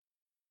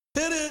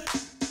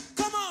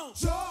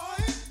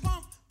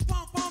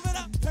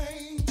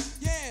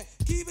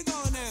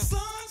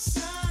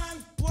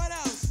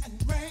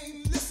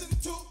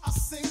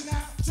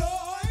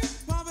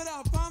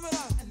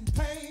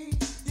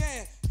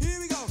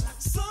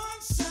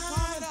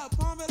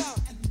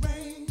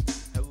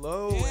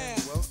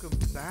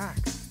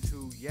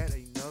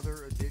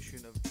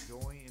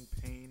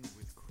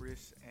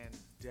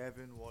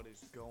Kevin. What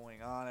is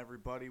going on,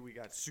 everybody? We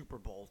got Super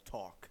Bowl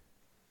talk.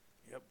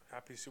 Yep.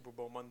 Happy Super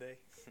Bowl Monday.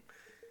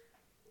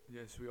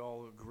 Yes, we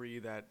all agree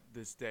that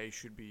this day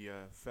should be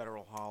a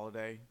federal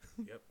holiday.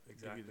 Yep,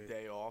 exactly. Give you the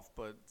day off,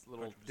 but it's a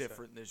little 100%.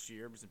 different this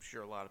year because I'm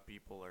sure a lot of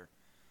people are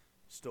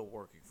still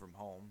working from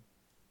home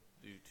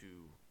due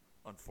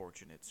to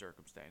unfortunate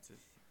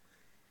circumstances.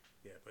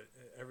 Yeah, but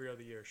every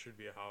other year should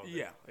be a holiday.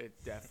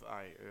 Yeah,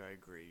 I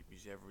agree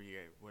because every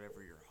year,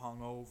 whatever you're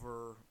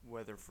hungover,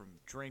 whether from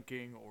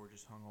drinking or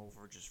just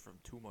hungover just from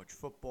too much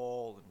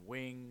football and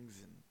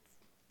wings and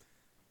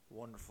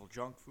wonderful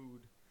junk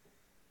food.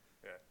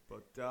 Yeah.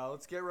 But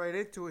let's get right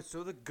into it.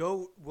 So the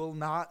GOAT will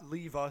not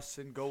leave us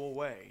and go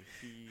away.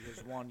 He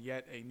has won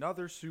yet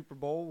another Super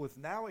Bowl with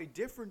now a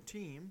different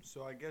team.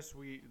 So I guess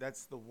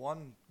that's the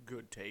one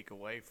good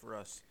takeaway for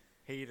us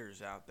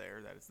haters out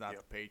there, that it's not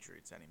the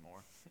Patriots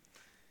anymore.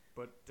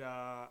 But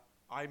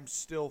I'm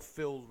still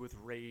filled with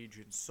rage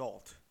and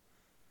salt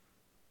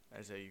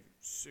as a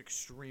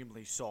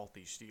extremely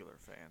salty Steeler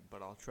fan.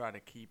 But I'll try to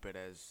keep it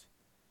as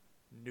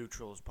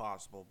neutral as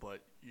possible.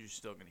 But you're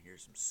still going to hear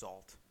some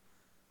salt.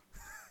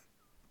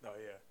 Oh,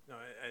 yeah. No,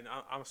 and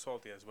I'm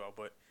salty as well,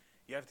 but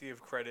you have to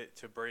give credit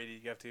to Brady.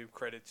 You have to give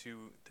credit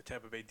to the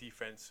Tampa Bay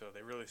defense. So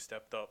they really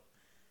stepped up,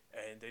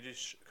 and they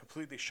just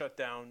completely shut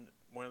down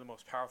one of the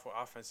most powerful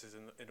offenses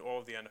in all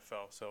of the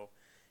NFL. So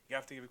you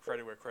have to give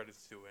credit where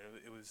credit's due,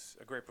 and it was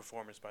a great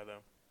performance by them.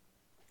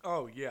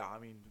 Oh, yeah. I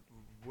mean,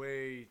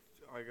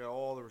 I got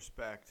all the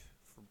respect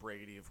for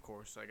Brady, of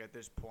course. Like, at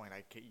this point,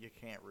 you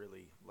can't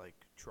really, like,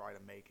 try to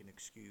make an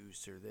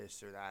excuse or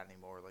this or that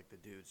anymore. Like, the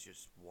dude's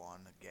just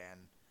won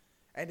again.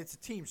 And it's a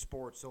team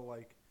sport, so,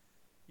 like,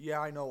 yeah,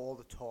 I know all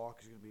the talk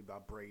is going to be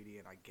about Brady,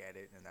 and I get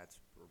it, and that's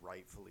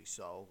rightfully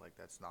so. Like,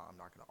 I'm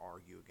not going to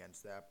argue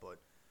against that, but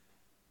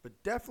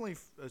definitely,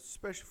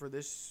 especially for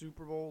this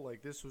Super Bowl,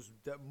 like, this was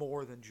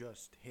more than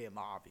just him,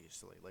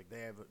 obviously. Like,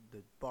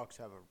 the Bucs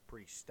have a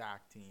pretty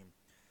stacked team.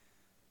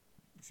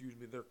 Excuse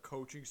me, their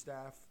coaching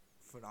staff,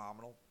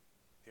 phenomenal.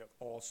 Yep.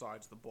 All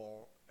sides of the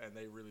ball, and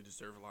they really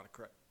deserve a lot of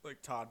credit.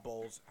 Like, Todd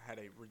Bowles had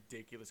a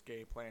ridiculous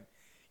game plan.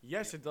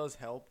 Yes, it does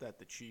help that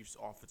the Chiefs'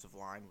 offensive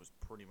line was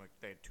pretty much,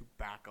 they had two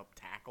backup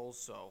tackles,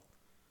 so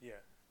yeah,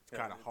 it's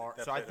kind of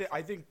hard. So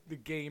I think the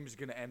game is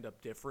going to end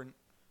up different,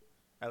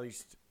 at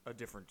least a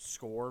different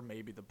score.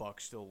 Maybe the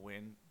Bucs still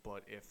win,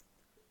 but if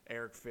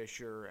Eric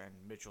Fisher and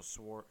Mitchell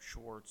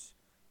Schwartz,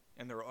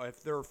 and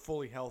if they're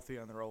fully healthy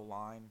on their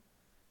O-line,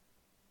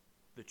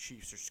 the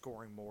Chiefs are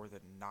scoring more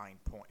than 9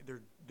 points.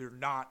 They're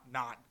not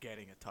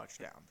getting a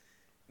touchdown.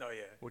 No,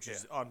 yeah. Which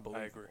is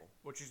unbelievable. I agree.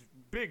 Which is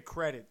big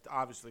credit,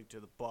 obviously, to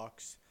the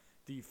Bucs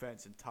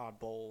defense and Todd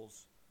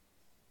Bowles.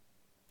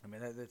 I mean,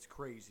 that's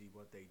crazy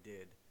what they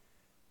did.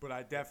 But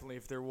I definitely,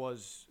 if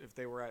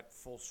they were at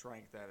full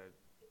strength at an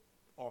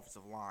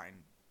offensive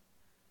line.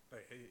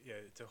 Yeah,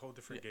 it's a whole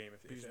different game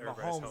if Mahomes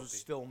everybody's healthy. was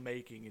still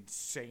making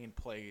insane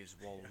plays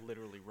while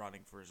literally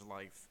running for his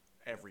life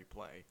every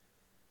play.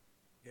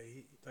 Yeah,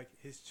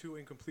 his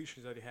two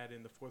incompletions that he had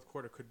in the fourth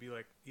quarter could be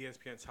like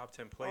ESPN's top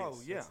 10 plays.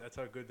 Oh, yeah. That's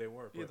how good they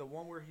were. Yeah, the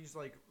one where he's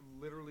like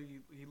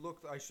literally,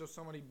 I saw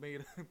somebody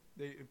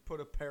they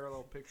put a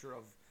parallel picture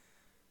of,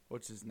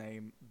 what's his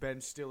name, Ben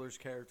Stiller's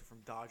character from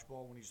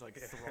Dodgeball when he's like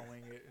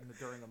throwing it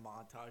during the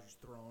montage, he's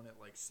throwing it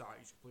like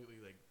he's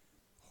completely like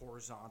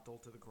horizontal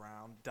to the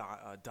ground,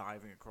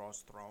 diving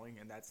across, throwing,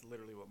 and that's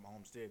literally what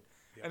Mahomes did.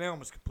 Yeah. And they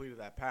almost completed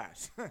that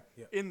pass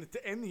in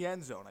the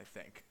end zone, I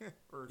think,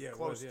 or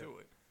close to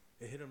it.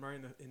 It hit him right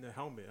in the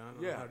helmet. I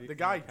don't know how the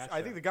guy.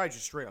 I think the guy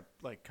just straight up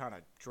like kind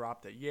of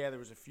dropped it. Yeah, there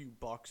was a few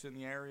bucks in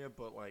the area,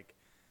 but like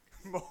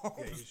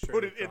Mahomes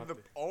put it in the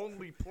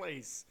only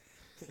place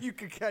you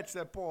could catch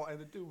that ball, and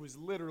the dude was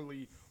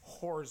literally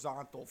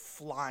horizontal,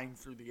 flying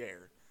through the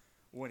air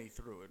when he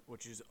threw it,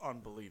 which is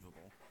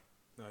unbelievable.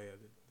 No,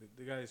 yeah,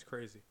 the guy is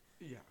crazy.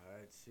 Yeah,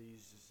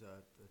 he's just.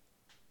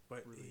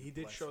 But really he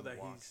did show that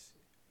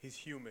he's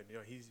human. You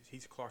know,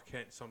 he's Clark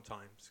Kent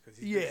sometimes because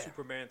he's been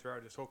Superman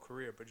throughout his whole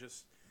career, but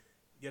just.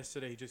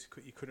 Yesterday,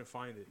 he couldn't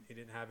find it. He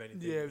didn't have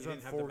anything. Yeah, it was he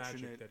didn't unfortunate have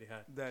the magic that he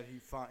had. That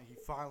he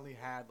finally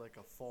had like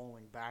a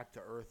falling back to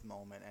earth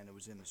moment, and it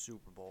was in the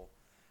Super Bowl.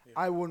 Yeah.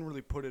 I wouldn't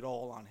really put it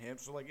all on him.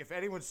 So, like, if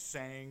anyone's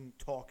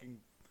talking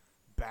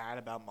bad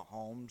about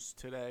Mahomes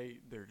today,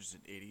 they're just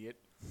an idiot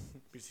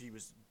because he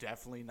was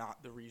definitely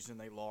not the reason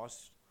they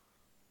lost.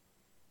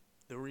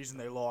 The reason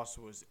they lost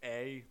was,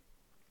 A,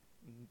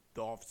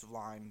 the offensive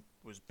line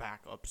was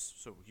backups,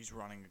 so he's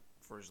running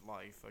for his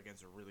life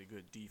against a really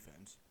good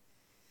defense.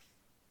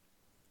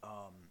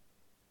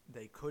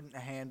 They couldn't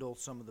handle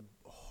some of the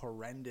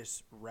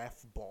horrendous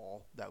ref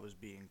ball that was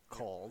being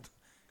called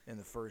in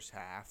the first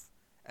half.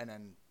 And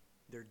then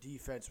their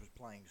defense was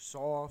playing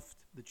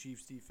soft, the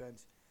Chiefs'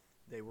 defense.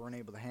 They weren't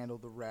able to handle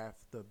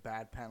the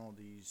bad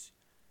penalties.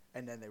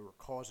 And then they were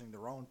causing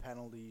their own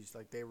penalties.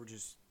 Like,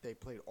 they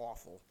played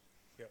awful.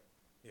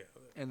 Yeah.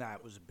 And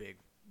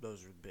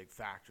those are the big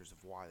factors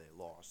of why they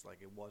lost.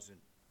 Like, it wasn't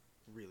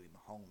really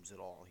Mahomes at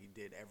all. He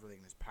did everything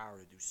in his power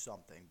to do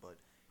something, but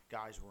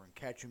guys weren't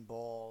catching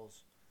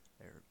balls.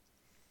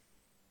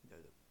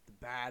 The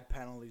the bad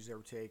penalties they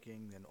were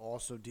taking, then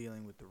also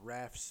dealing with the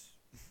refs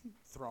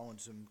throwing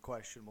some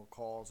questionable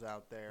calls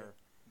out there.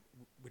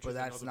 Which But is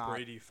that's another not-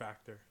 Brady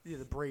factor. Yeah,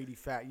 the Brady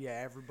fact.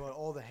 Yeah, everybody,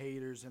 all the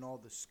haters and all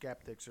the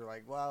skeptics are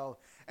like, well,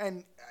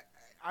 and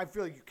I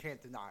feel like you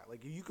can't deny it.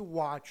 Like, you could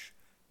watch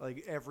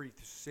like every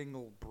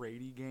single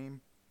Brady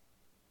game,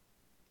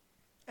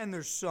 and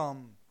there's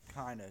some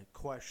kind of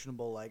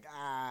questionable, like,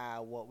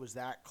 what was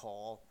that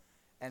call?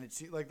 And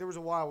it's like there was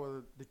a while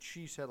where the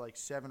Chiefs had like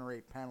 7 or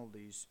 8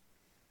 penalties.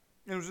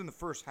 And it was in the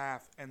first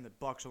half, and the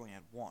Bucs only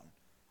had 1.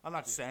 I'm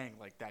not saying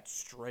like that's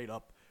straight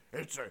up.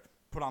 It's a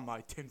put on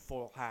my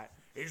tinfoil hat.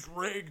 It's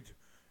rigged.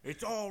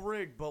 It's all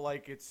rigged. But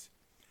like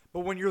but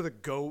when you're the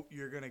GOAT,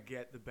 you're gonna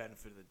get the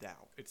benefit of the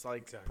doubt. It's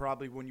like Exactly.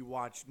 probably when you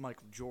watch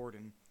Michael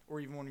Jordan, or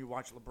even when you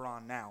watch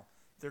LeBron now,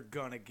 they're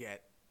gonna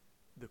get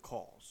the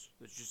calls.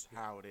 That's just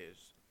how it is,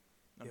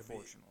 but-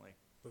 unfortunately.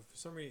 But for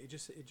some reason,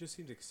 it just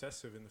seemed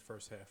excessive in the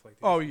first half. Like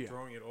they Oh, were yeah.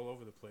 throwing it all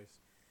over the place.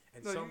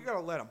 And No, some you gotta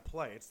let them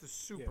play. It's the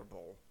Super Yeah.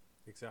 Bowl.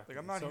 exactly.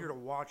 Like, I'm And not some- here to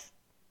watch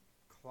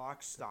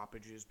clock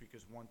stoppages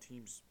because one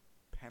team's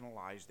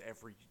penalized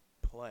every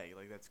play.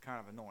 Like, that's kind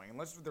of annoying.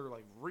 Unless they're,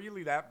 like,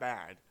 really that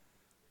bad,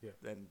 Yeah.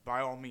 then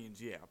by all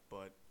means, yeah.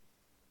 But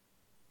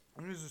I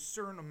mean, there's a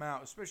certain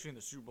amount, especially in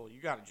the Super Bowl,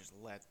 you got to just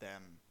let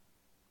them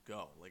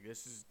go. Like,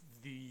 this is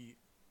the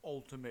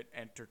ultimate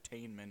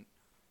entertainment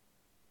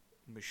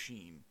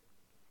machine.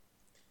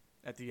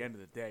 At the end of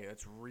the day,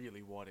 that's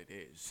really what it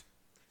is.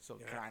 So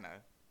Yeah. kind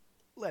of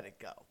let it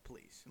go,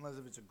 please. Unless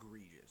if it's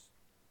egregious.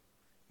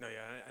 No,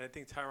 yeah, and I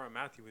think Tyrann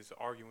Mathieu was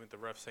arguing with the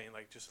ref, saying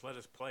like, just let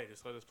us play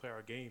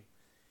our game,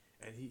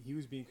 and he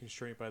was being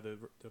constrained by the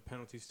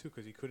penalties too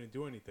because he couldn't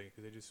do anything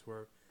because they just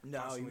were. No,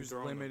 he constantly was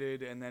throwing them.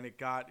 limited, and then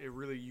it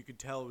really, you could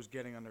tell it was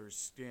getting under his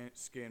skin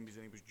because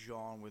then he was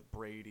jawing with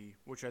Brady,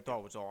 which I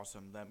thought was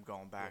awesome, them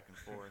going back and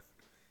forth.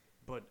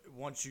 But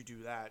once you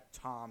do that,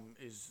 Tom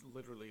is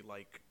literally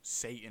like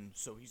Satan,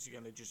 so he's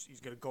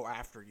gonna go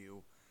after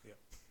you, Yeah.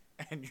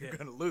 and you're Yeah.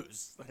 gonna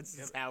lose. That's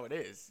just how it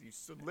is.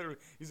 He's like,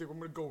 I'm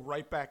gonna go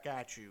right back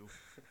at you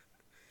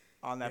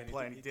on that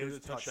play, and he did threw his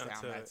touchdown.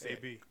 That's it.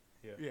 AB.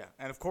 Yeah. Yeah,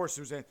 and of course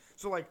it was in.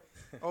 So like,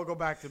 I'll go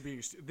back to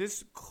being.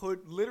 This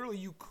could literally,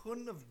 you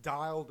couldn't have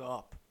dialed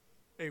up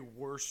a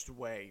worst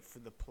way for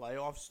the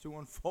playoffs to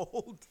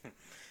unfold,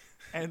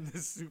 and the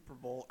Super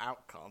Bowl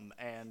outcome,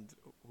 and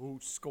who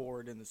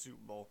scored in the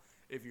Super Bowl.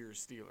 If you're a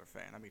Steeler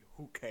fan, I mean,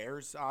 who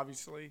cares?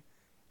 Obviously,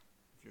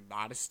 if you're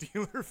not a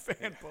Steeler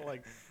fan, but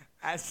like,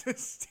 as a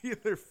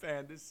Steeler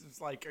fan, this is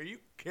like, are you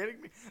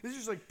kidding me? This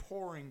is like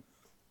pouring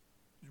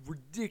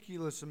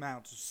ridiculous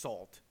amounts of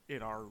salt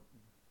in our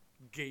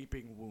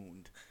gaping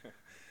wound.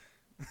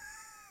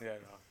 Yeah,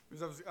 no.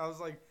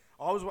 Because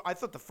I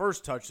thought the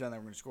first touchdown that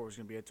we're going to score was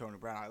going to be Antonio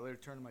Brown. I literally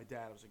turned to my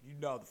dad. I was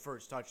like, the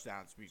first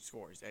touchdown to be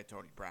scored is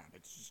Antonio Brown.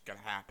 It's just going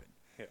to happen.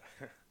 Yeah.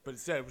 But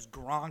instead, it was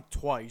Gronk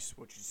twice,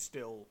 which is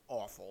still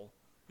awful.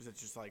 Because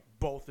it's just like,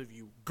 both of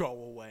you go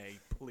away,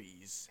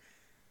 please.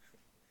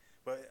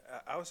 But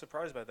I was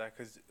surprised by that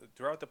because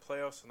throughout the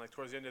playoffs and like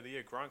towards the end of the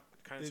year, Gronk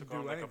kind of Didn't took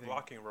on do like anything. a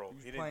blocking role.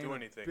 was He didn't playing do a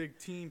anything. Big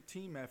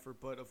team effort,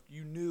 but if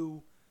you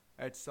knew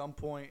at some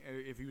point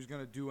if he was going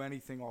to do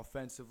anything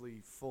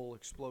offensively, full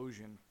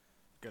explosion,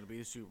 going to be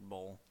the Super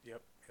Bowl.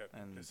 Yep.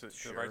 And It's the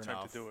sure right time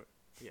enough, to do it.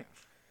 Yeah.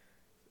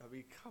 I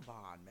mean, come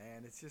on,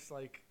 man. It's just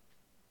like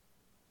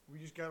we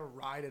just got to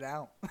ride it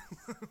out.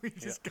 We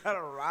just got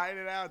to ride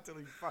it out till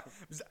he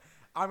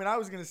I mean, I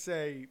was going to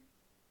say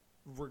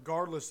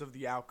regardless of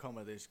the outcome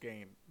of this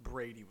game,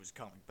 Brady was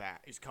coming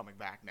back. He's coming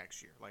back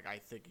next year. Like, I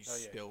think he's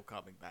still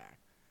coming back.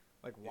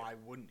 Like, why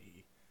wouldn't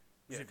he?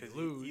 Yeah, if because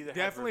you lose, either have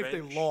definitely if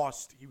revenge- they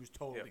lost, he was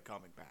totally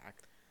coming back.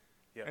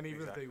 Yeah, And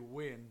even exactly. if they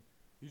win,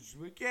 he's just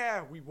like,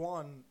 yeah, we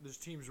won. This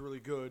team's really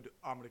good.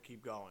 I'm going to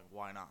keep going.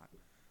 Why not?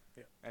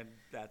 Yeah. And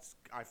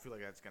I feel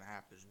like that's going to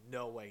happen. There's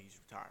no way he's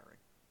retiring.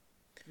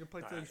 He's going to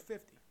play till he's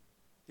 50.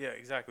 Yeah,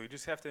 exactly. We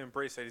just have to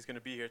embrace that he's going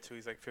to be here till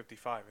he's like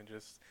 55, and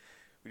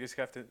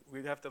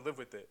we'd have to live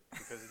with it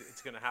because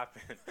it's going to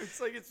happen. It's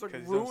like 'Cause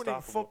he's ruining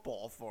unstoppable.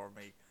 football for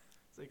me.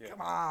 It's like, Yeah.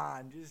 come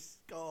on, just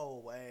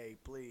go away,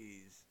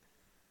 please.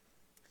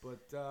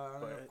 But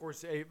of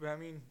course, I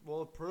mean,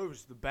 well, it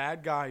proves the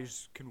bad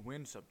guys can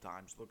win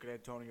sometimes. Look at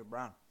Antonio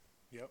Brown.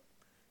 Yep.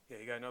 Yeah,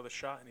 he got another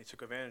shot, and he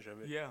took advantage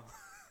of it. Yeah,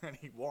 and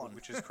he won.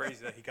 Which is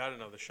crazy that he got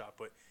another shot,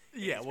 but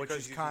Yeah, it's which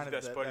because is he's kind of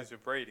best buddies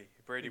with Brady.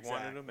 Brady wanted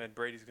Exactly. him, and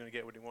Brady's going to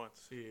get what he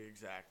wants. Yeah,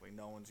 exactly.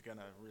 No one's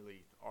gonna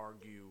really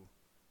argue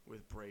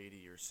with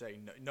Brady or say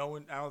no. No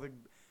one. I don't think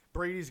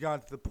Brady's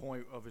gotten to the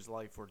point of his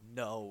life where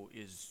no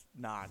is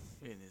not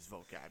in his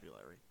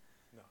vocabulary.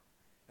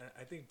 And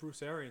I think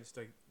Bruce Arians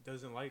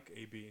doesn't like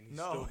AB, and he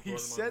No, still he brought him on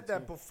said the that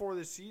team. before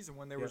the season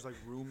when there was like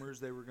rumors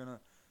they were gonna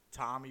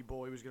Tommy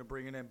Boy was gonna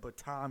bring it in, but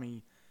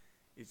Tommy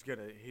is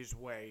gonna his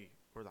way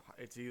or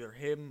it's either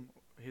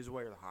his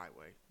way or the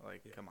highway.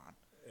 Like, come on.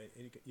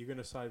 And you're going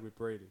to side with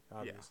Brady,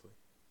 obviously.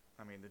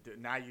 I mean,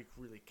 now you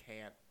really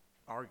can't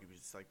argue.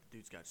 It's like the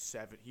dude's got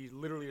 7. He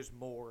literally is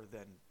more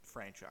than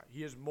franchise.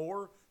 He is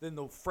more than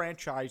the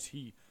franchise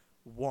he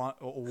won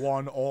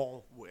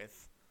all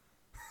with.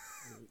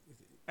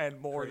 and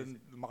more Crazy.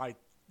 than my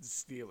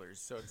Steelers.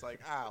 So it's like,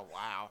 oh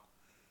wow,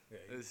 Yeah,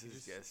 this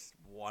is just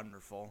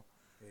wonderful.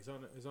 He's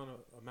on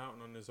a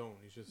mountain on his own.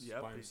 He's just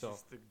by He's himself.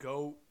 just the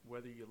GOAT.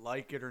 Whether you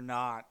like it or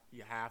not,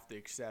 you have to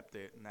accept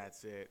it, and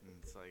that's it. And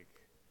it's like,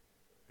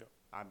 Yep.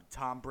 I'm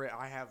Tom Brady.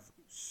 I have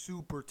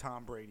super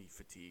Tom Brady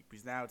fatigue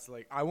because now it's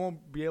like I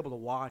won't be able to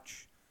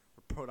watch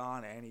or put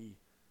on any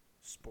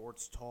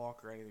sports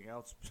talk or anything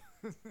else,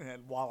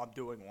 and while I'm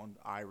doing one,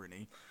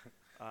 irony,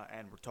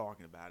 and we're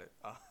talking about it,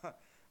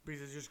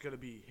 because it's just gonna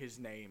be his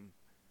name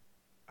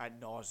ad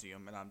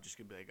nauseum, and I'm just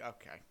gonna be like,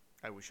 okay,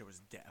 I wish I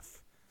was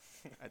deaf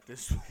at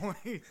this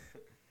point.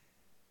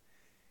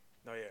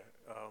 No,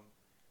 yeah.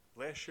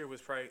 Last year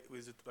was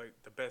like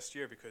the best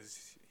year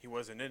because he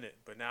wasn't in it.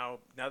 But now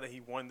that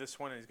he won this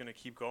one and he's gonna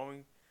keep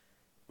going,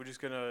 he's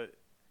gonna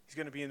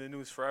be in the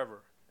news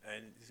forever.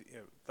 And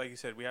like you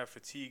said, we have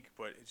fatigue,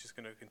 but it's just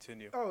gonna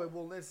continue. Oh,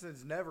 well, this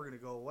is never going to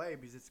go away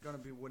because it's going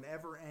to be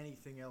whenever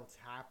anything else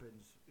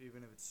happens,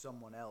 even if it's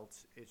someone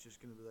else, it's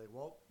just going to be like,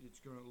 well,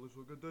 let's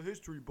look at the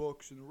history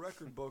books and the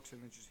record books,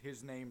 and it's just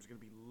his name's going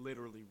to be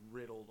literally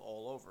riddled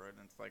all over it.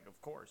 And it's like,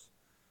 of course.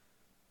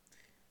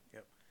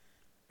 Yep.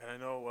 And I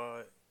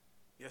know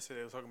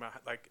yesterday I was talking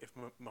about like if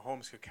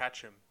Mahomes could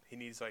catch him, he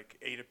needs like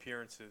 8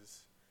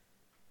 appearances.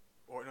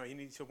 Or no, he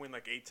needs to win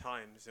like 8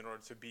 times in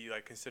order to be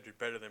like considered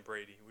better than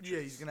Brady. Which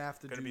he's gonna have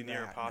to gonna do be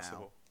near that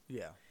impossible. Now.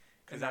 Yeah,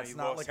 because and now that's he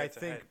not lost like I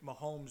think head-to-head.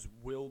 Mahomes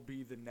will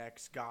be the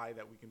next guy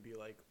that we can be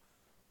like,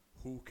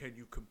 who can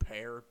you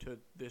compare to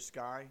this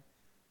guy?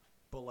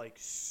 But like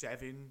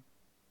 7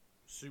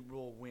 Super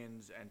Bowl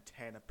wins and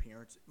 10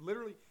 appearances.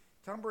 Literally,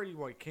 Tom Brady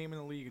came in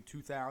the league in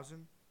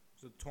 2000,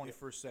 so the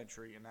 21st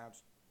century, and now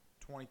it's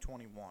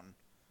 2021.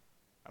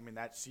 I mean,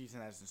 that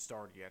season hasn't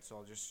started yet, so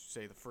I'll just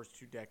say the first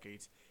 2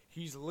 decades.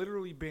 He's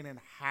literally been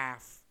in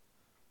half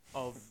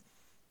of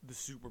the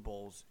Super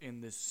Bowls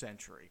in this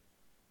century.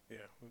 Yeah,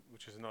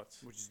 which is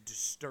nuts. Which is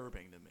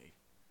disturbing to me.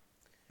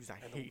 Because I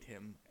hate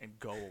him and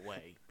go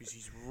away. Because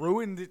he's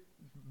ruined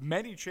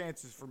many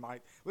chances for my...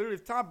 Literally,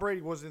 if Tom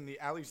Brady was in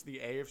at least the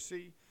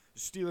AFC, the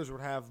Steelers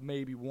would have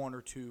maybe 1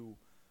 or 2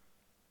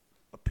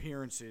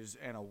 appearances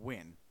and a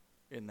win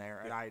in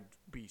there, and I'd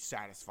be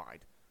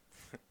satisfied.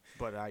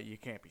 But you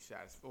can't be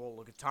satisfied. Well,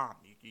 look at Tom.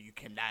 You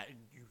cannot.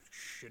 You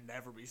should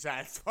never be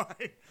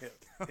satisfied.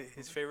 Yeah.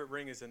 His favorite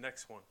ring is the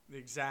next one.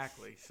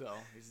 Exactly. So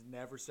he's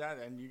never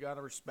satisfied, and you got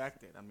to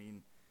respect it. I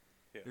mean,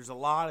 Yeah. there's a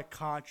lot of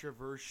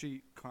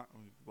controversy.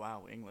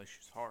 Wow, English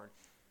is hard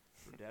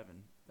for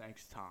Devin.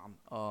 Thanks, Tom.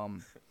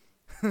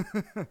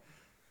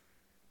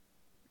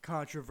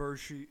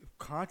 Controversy.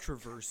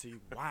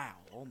 Wow.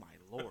 Oh my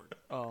Lord.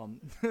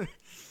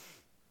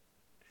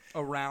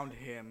 Around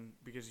him,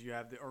 because you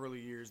have the early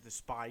years, the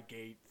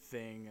Spygate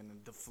thing and the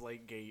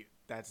Deflategate.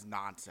 That's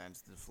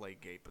nonsense, the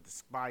Deflategate. But the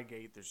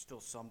Spygate, there's still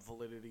some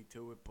validity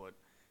to it, but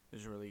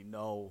there's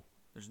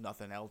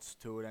nothing else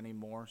to it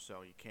anymore.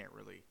 So you can't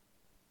really.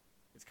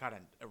 It's kind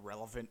of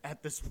irrelevant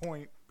at this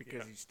point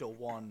because he still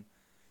won.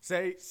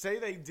 Say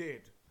they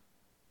did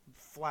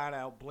flat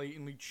out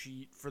blatantly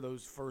cheat for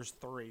those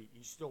first 3.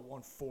 He still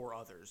won 4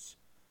 others.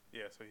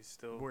 Yeah, so he's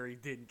still where he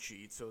didn't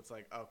cheat, so it's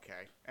like,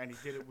 okay. And he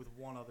did it with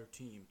one other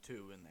team,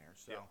 too, in there.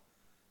 So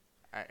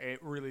it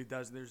really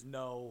does. There's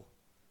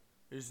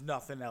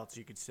nothing else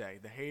you could say.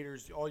 The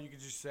haters, all you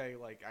could just say,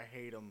 like, I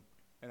hate them,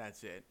 and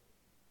that's it.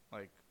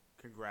 Like,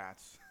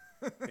 congrats.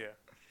 Yeah.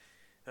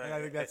 And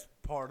I think that's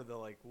part of the,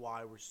 like,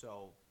 why we're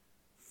so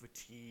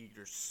fatigued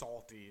or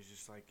salty is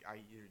just, like,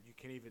 you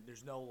can't even,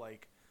 there's no,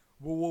 like,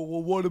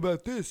 well, what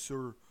about this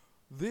or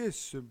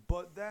this,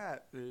 but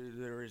that?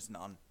 There is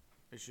none.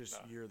 It's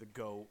just you're the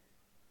GOAT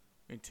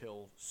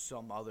until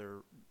some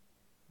other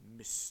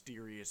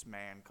mysterious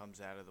man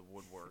comes out of the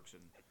woodworks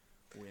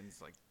and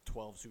wins like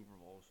 12 Super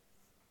Bowls.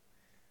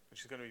 Which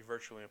is going to be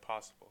virtually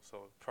impossible, so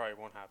it probably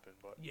won't happen.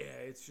 But yeah,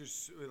 it's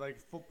just like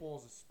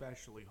football's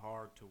especially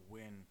hard to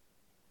win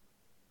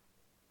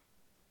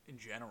in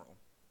general.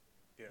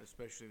 Yeah,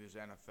 especially this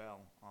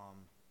NFL.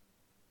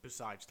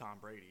 Besides Tom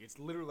Brady, it's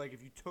literally like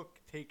if you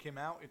take him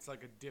out, it's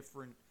like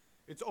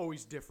it's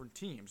always different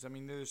teams. I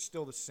mean, there's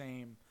still the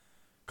same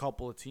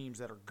couple of teams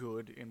that are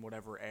good in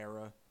whatever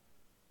era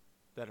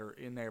that are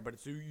in there, but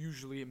it's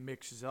usually it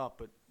mixes up.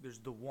 But there's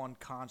the one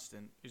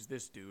constant is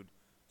this dude,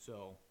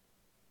 so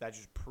that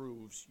just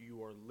proves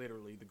you are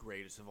literally the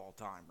greatest of all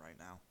time right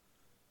now.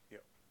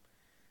 Yep.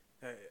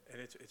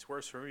 And it's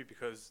worse for me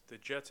because the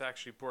Jets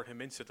actually brought him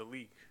into the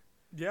league.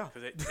 Yeah,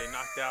 because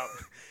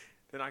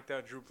they knocked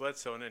out Drew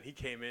Bledsoe, and then he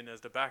came in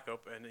as the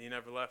backup, and he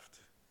never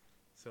left.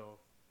 So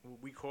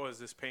we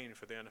caused this pain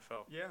for the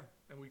NFL. Yeah,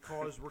 and we're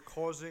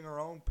causing our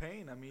own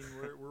pain. I mean,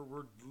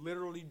 we're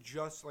literally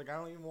just like I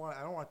don't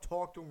want to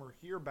talk to him or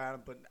hear about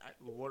him. But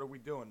what are we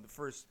doing? The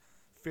first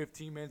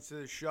 15 minutes of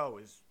the show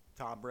is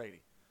Tom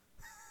Brady.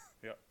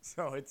 Yeah.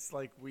 So it's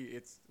like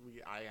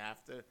I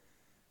have to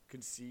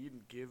concede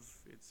and give.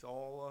 It's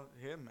all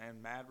him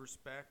and mad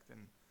respect,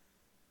 and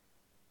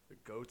the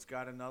GOAT's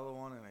got another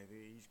one, and I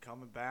think he's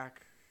coming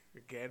back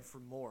again for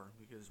more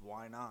because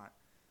why not?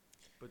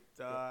 But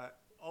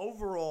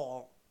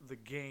overall, the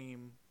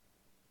game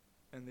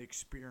and the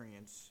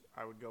experience,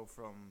 I would go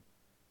from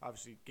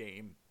obviously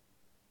game,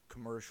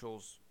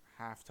 commercials,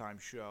 halftime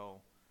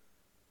show,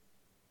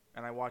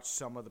 and I watched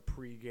some of the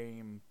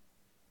pregame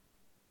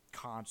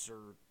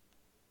concert,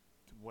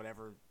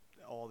 whatever,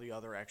 all the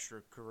other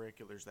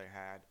extracurriculars they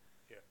had.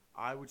 Yeah.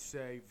 I would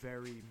say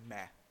very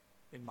meh,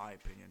 in my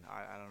opinion.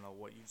 I don't know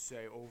what you'd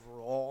say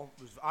overall.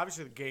 It was,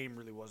 obviously, the game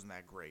really wasn't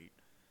that great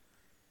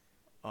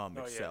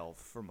itself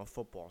from a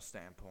football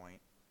standpoint.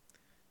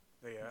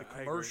 Yeah, The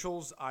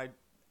commercials,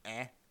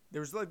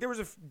 There was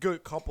a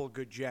couple of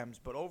good gems,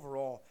 but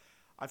overall,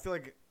 I feel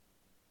like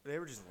they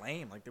were just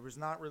lame. Like there was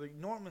not really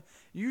normal.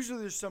 Usually,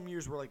 there's some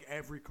years where like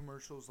every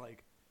commercial is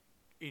like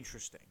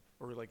interesting,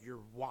 or like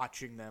you're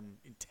watching them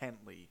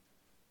intently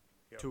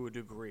to a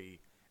degree.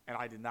 And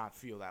I did not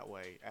feel that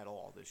way at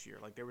all this year.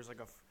 Like there was like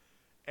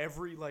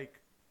every like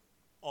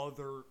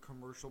other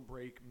commercial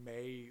break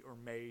may or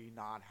may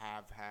not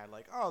have had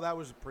like, oh, that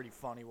was a pretty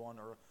funny one,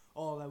 or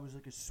oh, that was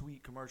like a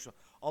sweet commercial.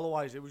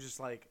 Otherwise, it was just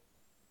like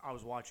I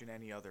was watching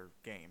any other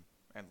game,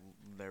 and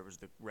there was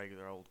the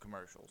regular old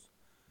commercials.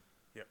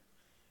 Yep.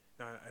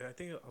 Now, I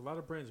think a lot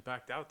of brands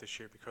backed out this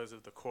year because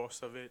of the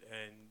cost of it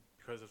and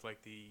because of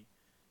like the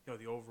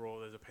overall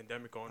there's a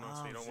pandemic going on,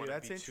 so you don't want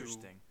to be too. That's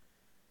interesting.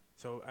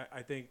 So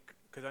I think.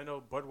 Because I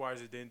know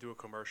Budweiser didn't do a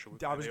commercial.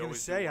 I was going to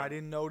say, I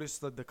didn't notice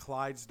the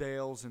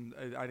Clydesdales, and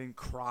I didn't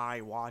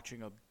cry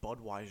watching a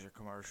Budweiser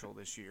commercial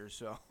this year.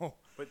 So,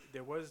 but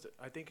there was,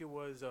 I think it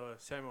was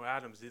Samuel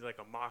Adams did like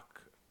a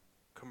mock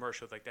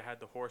commercial. Like they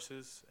had the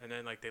horses, and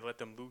then like they let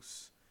them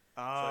loose.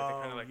 So like, they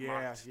kind of like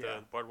mocked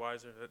the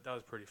Budweiser. That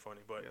was pretty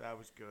funny. But yeah, that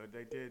was good.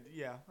 They did.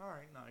 Yeah. All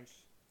right.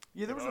 Nice.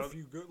 Yeah, there was a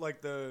few good,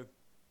 like the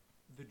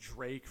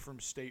Drake from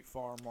State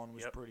Farm one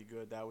was pretty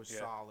good. That was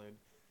solid.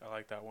 I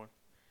like that one.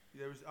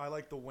 I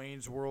like the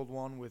Wayne's World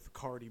one with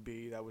Cardi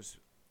B. That was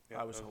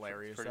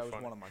hilarious. That was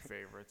funny. One of my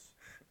favorites.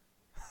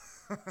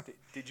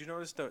 Did you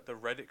notice the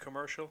Reddit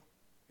commercial?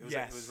 It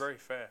was very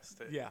fast.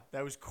 Yeah,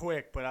 that was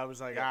quick, but I was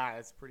like,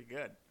 that's pretty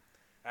good.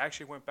 I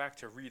actually went back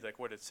to read like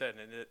what it said,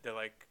 and they're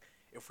like,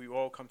 if we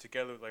all come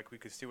together, like we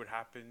could see what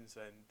happens,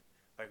 and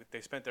like they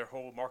spent their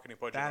whole marketing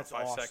budget on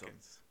 5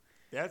 seconds.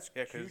 That's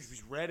huge.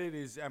 Because Reddit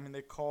is, I mean,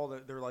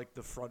 they're like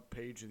the front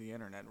page of the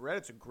internet.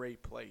 Reddit's a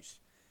great place.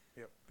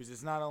 Yep. Because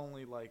it's not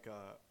only like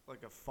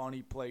a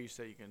funny place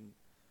that you can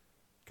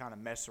kind of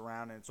mess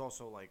around, and it's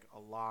also like a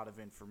lot of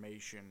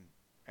information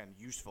and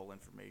useful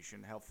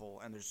information,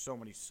 helpful. And there's so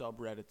many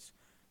subreddits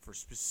for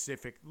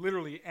specific,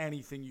 literally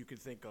anything you can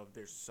think of.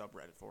 There's a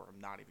subreddit for.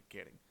 I'm not even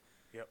kidding.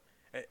 Yep.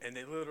 And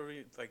they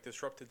literally like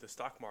disrupted the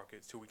stock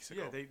market 2 weeks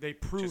ago. Yeah, they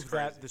proved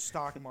that the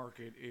stock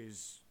market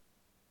is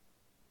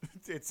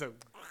it's a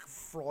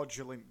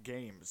fraudulent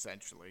game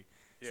essentially.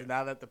 Yeah. So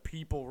now that the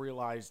people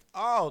realized,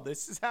 oh,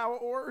 this is how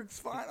it works,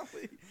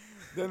 finally,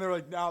 then they're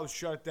like, no,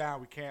 shut it down.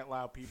 We can't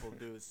allow people to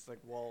do this. It's like,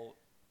 well,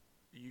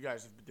 you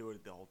guys have been doing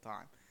it the whole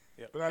time.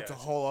 Yep. But that's a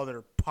whole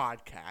other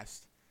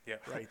podcast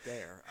right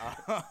there.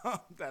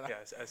 That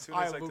as soon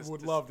as I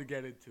would love to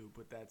get into,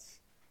 but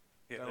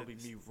that'll be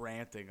me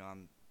ranting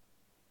on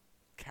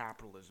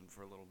capitalism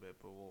for a little bit,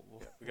 but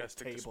we'll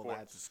table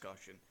that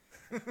discussion.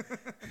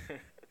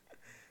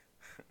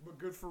 But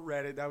good for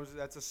Reddit.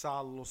 That's a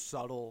solid little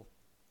subtle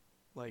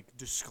like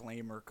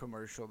disclaimer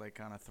commercial they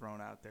kind of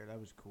thrown out there. That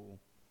was cool.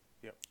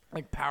 Yep.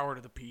 Like power to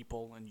the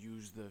people and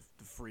use the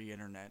free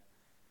internet.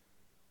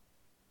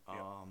 Yep.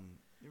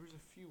 There was a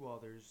few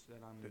others that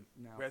I'm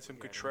now. We had some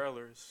good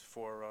trailers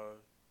for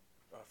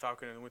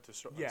Falcon and the Winter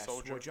Soldier. Yes,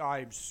 which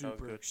I'm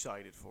super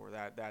excited for.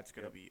 That's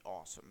going to be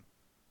awesome.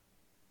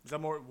 Because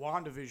I'm more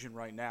WandaVision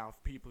right now.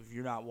 If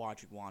you're not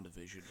watching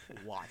WandaVision,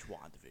 watch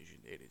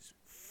WandaVision. It is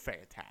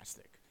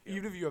fantastic. Yep.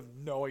 Even if you have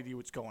no idea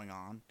what's going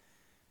on.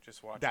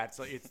 Just watch.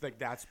 It's like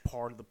that's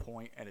part of the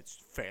point, and it's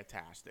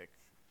fantastic.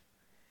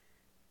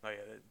 Oh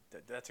yeah,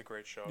 that's a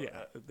great show.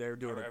 Yeah, they're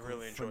doing a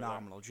really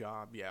phenomenal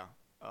job. Yeah.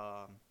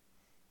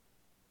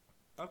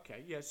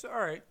 Okay. Yes. All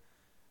right.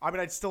 I mean,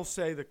 I'd still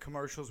say the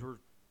commercials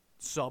were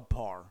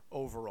subpar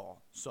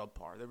overall.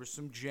 Subpar. There were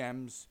some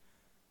gems,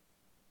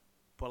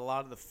 but a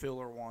lot of the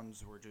filler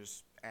ones were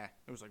just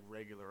It was like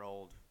regular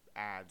old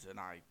ads, and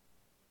I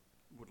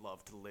would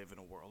love to live in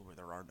a world where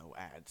there are no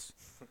ads.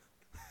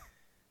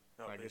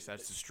 No, I guess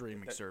that's the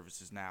streaming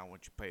services now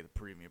once you pay the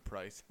premium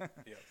price.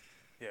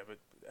 Yeah, but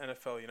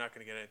NFL, you're not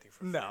going to get anything for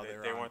free. No,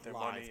 they want their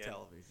live money.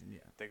 Television, and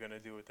they're going to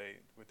do what they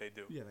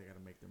do. Yeah, they got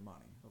to make their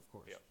money, of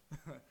course. Yep.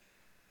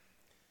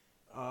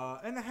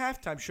 And the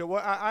halftime show,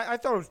 I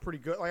thought it was pretty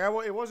good. Like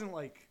it wasn't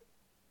like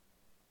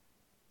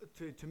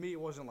to me, it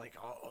wasn't like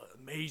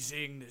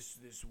amazing,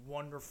 this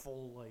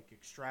wonderful like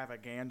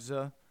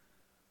extravaganza.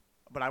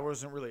 But I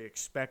wasn't really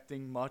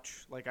expecting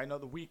much. Like, I know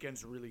the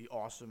Weeknd's really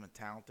awesome and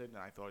talented, and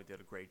I thought he did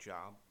a great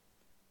job.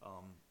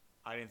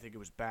 I didn't think it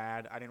was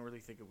bad. I didn't really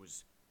think it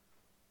was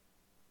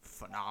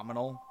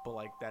phenomenal. But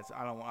like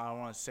I don't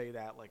want to say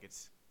that like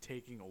it's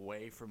taking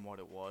away from what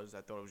it was.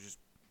 I thought it was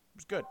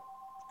good. It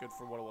was good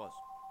for what it was.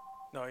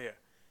 No,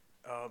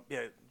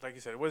 yeah, like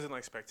you said, it wasn't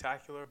like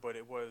spectacular, but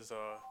it was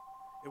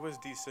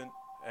decent.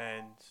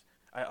 And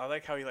I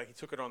like how he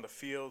took it on the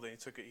field and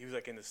he was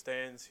like in the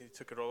stands. He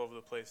took it all over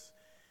the place,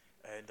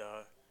 and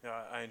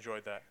I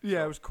enjoyed that. Yeah,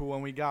 So, it was cool,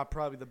 and we got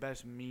probably the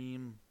best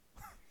meme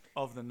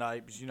of the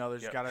night because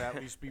there's Yep. got to at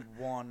least be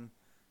one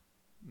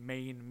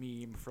main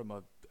meme from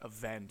a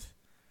event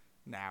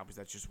now because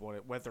that's just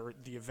whether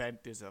the event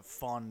is a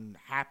fun,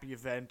 happy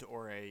event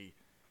or a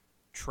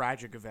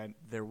tragic event,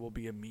 there will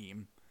be a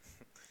meme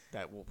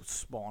that will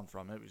spawn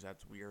from it because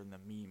that's we're in the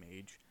meme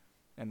age.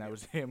 And that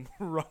was him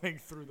running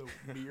through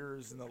the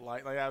mirrors and the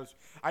light. Like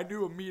I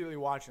knew immediately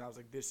watching. I was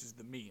like, "This is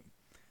the meme.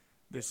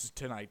 This is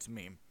tonight's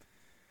meme."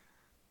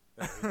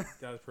 that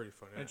was pretty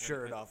funny. And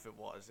sure enough, it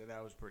was, and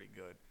that was pretty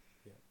good.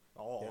 Yeah.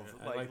 All Yeah,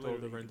 of, I liked all the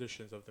literally-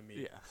 renditions of the meme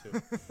Yeah.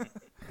 too.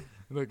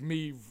 like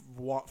me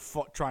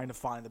trying to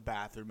find the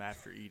bathroom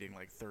after eating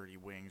like 30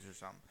 wings or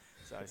something.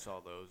 So I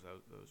saw those. That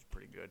was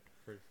pretty good.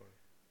 Pretty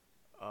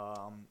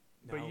funny.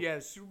 But Now- yeah,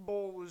 Super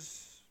Bowl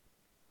was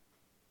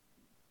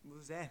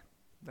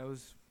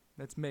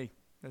that's me.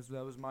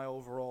 That was my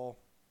overall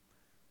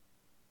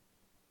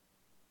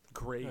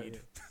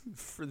grade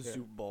for the Yeah.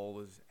 Super Bowl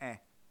was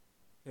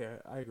Yeah,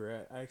 I agree.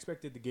 I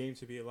expected the game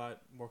to be a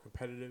lot more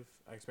competitive.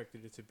 I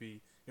expected it to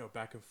be,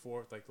 back and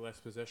forth, like less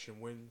possession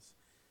wins.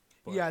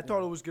 But, yeah, I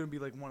thought it was gonna be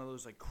like one of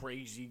those like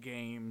crazy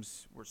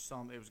games where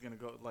it was gonna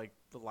go like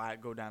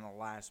go down the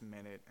last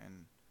minute,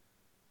 and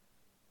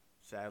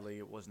sadly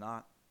it was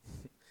not.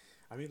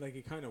 I mean, like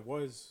it kind of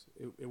was.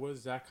 It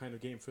was that kind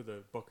of game for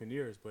the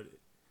Buccaneers, but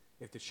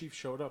if the Chiefs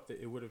showed up,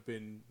 it would have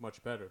been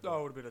much better. Oh,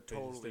 it would have been a They just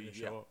totally didn't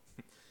show up.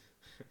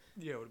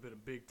 Yeah, it would have been a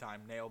big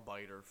time nail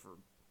biter for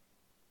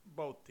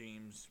both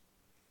teams.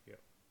 Yeah.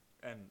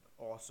 And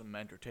awesome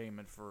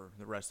entertainment for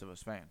the rest of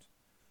us fans.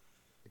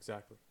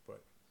 Exactly,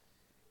 but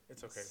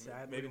it's okay.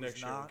 Sadly, Maybe it was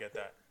next year we'll not. get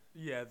that.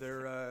 Yeah,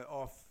 they're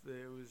off.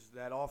 It was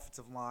that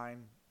offensive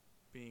line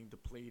being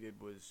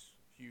depleted was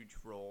huge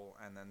role,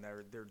 and then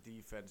their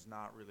defense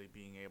not really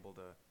being able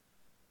to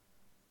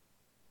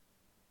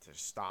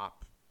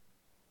stop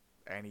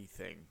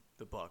anything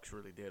the Bucs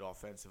really did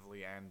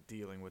offensively and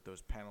dealing with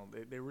those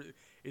penalties.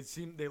 It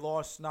seemed they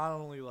lost not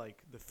only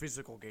like the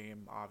physical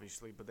game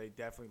obviously, but they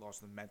definitely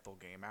lost the mental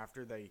game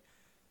after they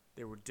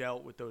were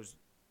dealt with those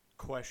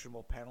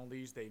questionable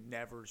penalties. They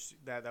never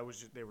that was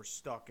just, they were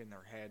stuck in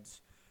their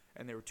heads,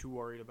 and they were too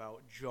worried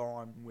about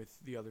John with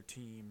the other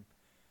team,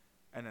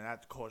 and then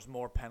that caused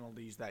more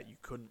penalties that you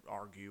couldn't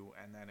argue,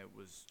 and then it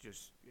was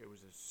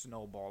a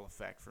snowball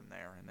effect from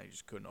there, and they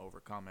just couldn't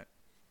overcome it.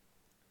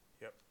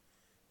 Yep.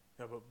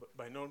 Yeah, but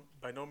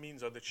by no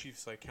means are the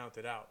Chiefs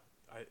counted out.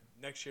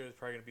 Next year is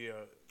probably going to be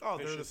a Oh,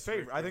 they're the vicious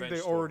favorite. I think they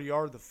revenge story. already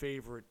are the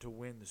favorite to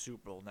win the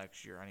Super Bowl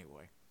next year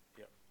anyway.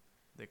 Yep.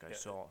 I think I Yeah.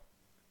 saw.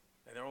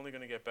 And they're only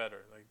going to get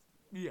better.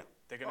 Yeah.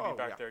 They're going to be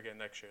back yeah. there again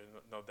next year,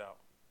 no doubt.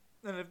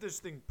 And if this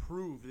thing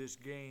proved this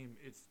game,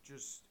 it's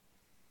just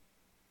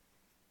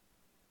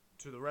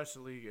to the rest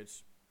of the league,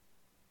 it's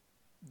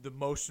the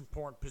most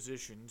important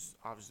positions,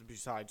 obviously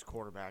besides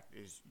quarterback,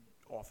 is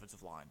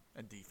offensive line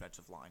and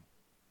defensive line.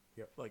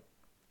 Yep. Like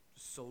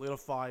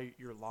solidify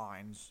your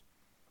lines,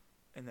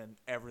 and then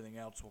everything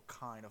else will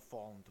kind of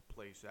fall into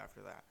place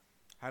after that.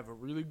 Have a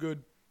really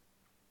good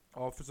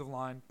offensive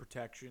line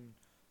protection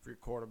for your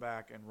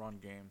quarterback and run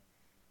game.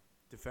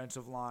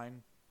 Defensive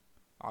line,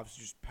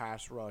 obviously just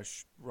pass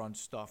rush, run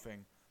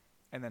stuffing,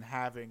 and then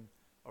having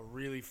a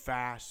really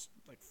fast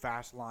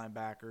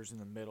linebackers in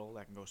the middle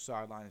that can go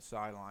sideline to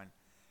sideline.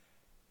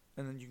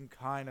 And then you can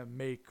kind of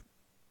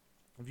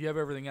if you have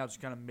everything else,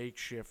 you kind of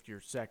makeshift your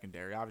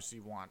secondary. Obviously,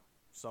 you want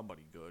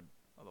somebody good,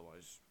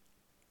 otherwise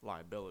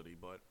liability.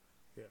 But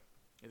yeah,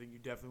 I think you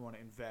definitely want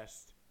to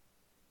invest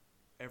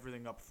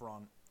everything up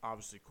front.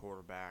 Obviously,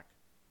 quarterback,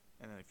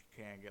 and then if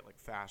you can, get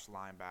fast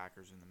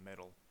linebackers in the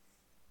middle.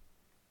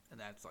 And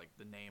that's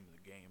the name of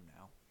the game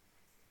now.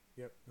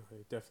 Yep,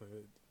 okay,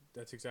 definitely.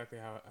 That's exactly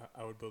how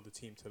I would build a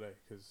team today,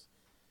 because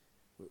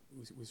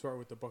we started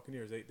with the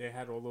Buccaneers. They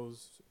had all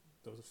those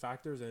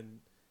factors, and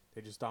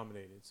they just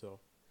dominated. So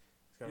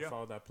it's got to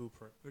follow that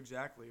blueprint.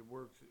 Exactly, it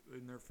worked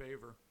in their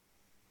favor.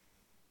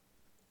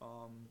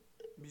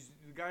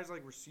 The guys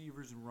like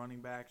receivers and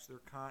running backs,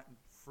 they're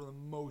for the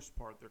most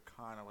part, they're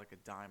kind of like a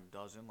dime a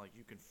dozen.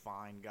 You can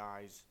find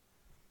guys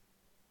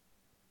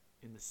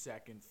in the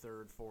second,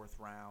 third, fourth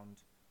round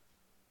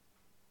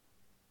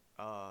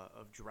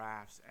of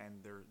drafts,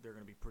 and they're going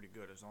to be pretty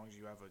good as long as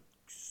you have a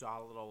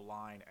solid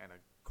O-line and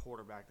a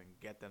quarterback that can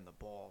get them the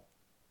ball.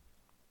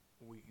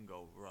 We can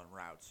go run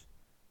routes.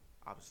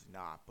 Obviously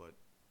not, but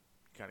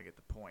you kind of get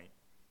the point.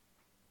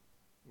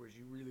 Whereas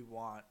you really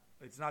want,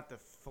 it's not the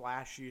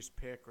flashiest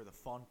pick or the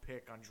fun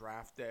pick on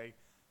draft day,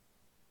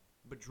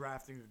 but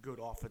drafting a good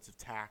offensive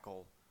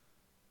tackle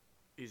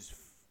is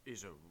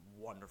a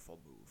wonderful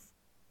move.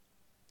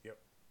 Yep.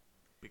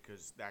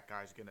 Because that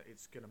guy's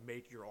it's gonna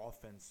make your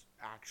offense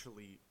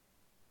actually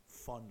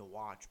fun to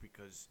watch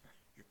because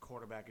your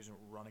quarterback isn't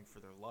running for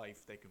their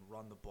life. They can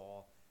run the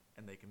ball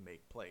and they can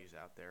make plays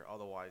out there.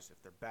 Otherwise,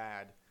 if they're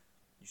bad,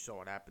 you saw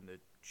what happened to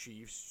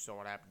Chiefs. You saw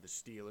what happened to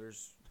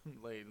Steelers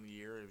late in the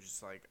year. It was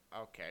just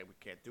okay, we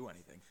can't do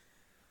anything.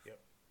 Yep.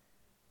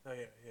 Oh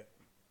yeah.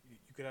 you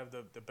could have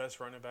the best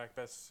running back,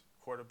 best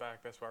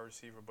quarterback, best wide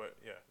receiver, but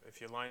yeah,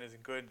 if your line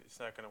isn't good, it's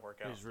not going to work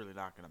out. It's really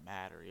not going to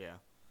matter, yeah.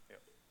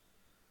 Yep.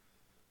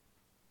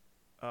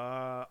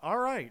 All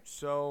right,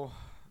 so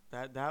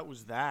that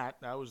was that.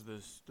 That was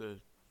the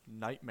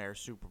nightmare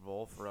Super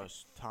Bowl for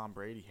us Tom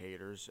Brady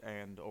haters,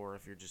 and or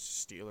if you're just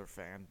a Steeler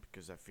fan,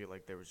 because I feel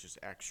like there was just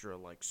extra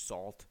like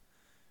salt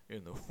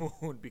in the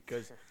wound.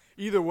 Because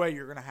either way,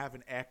 you're gonna have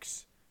an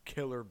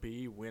ex-Killer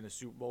B win a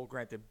Super Bowl.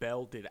 Granted,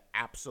 Bell did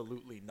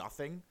absolutely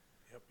nothing,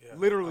 Yep, yeah. I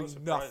literally was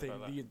surprised nothing by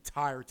that. the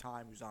entire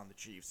time he was on the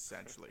Chiefs.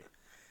 Essentially,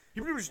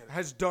 he pretty much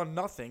has done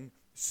nothing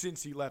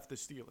since he left the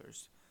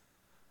Steelers.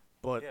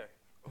 But Yeah.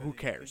 who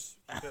cares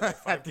He did like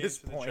 5 at games this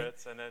for the point?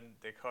 Jets, and then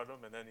they cut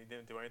him, and then he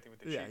didn't do anything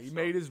with the Yeah, Chiefs. he so-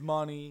 made his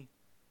money.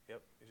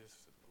 Yep, he's just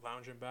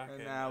lounging back And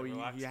and now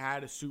relaxing. he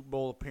had a Super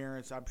Bowl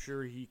appearance. I'm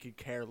sure he could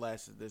care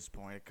less at this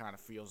point. It kind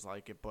of feels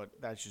like it,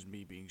 but that's just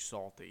me being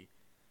salty.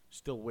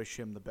 Still wish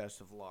him the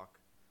best of luck.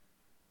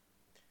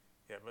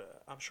 Yeah,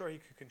 but I'm sure he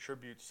could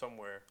contribute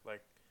somewhere.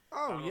 Like,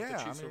 I Oh, don't know if yeah.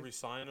 the Chiefs I will mean,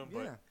 re-sign him,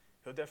 yeah. but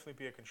he'll definitely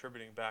be a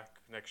contributing back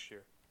next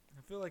year.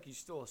 I feel like he's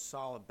still a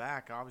solid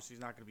back. Obviously,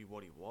 he's not going to be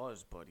what he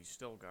was, but he's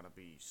still going to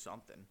be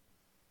something.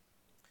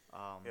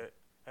 Yeah,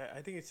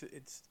 I think it's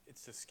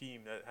the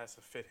scheme that has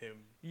to fit him.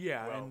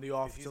 Yeah, well, and the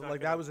 'cause he's offensive, not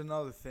like gonna- that was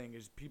another thing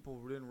is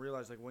people didn't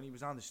realize like when he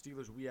was on the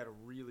Steelers, we had a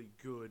really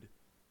good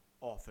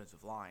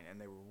offensive line,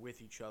 and they were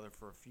with each other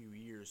for a few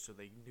years, so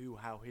they knew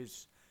how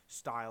his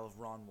style of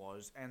run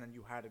was, and then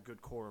you had a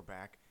good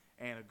quarterback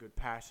and a good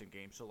passing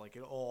game, so like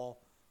it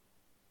all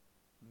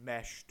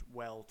meshed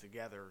well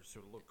together, so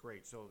it looked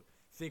great. So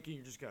thinking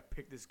you're just gonna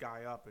pick this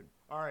guy up and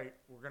all right,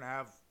 we're gonna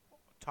have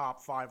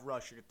top 5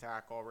 rushing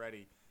attack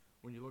already.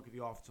 When you look at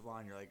the offensive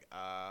line, you're like,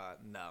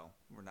 no,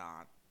 we're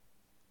not.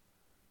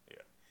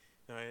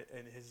 No,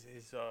 and his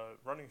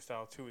running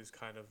style too is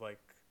kind of like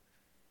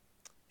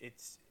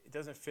it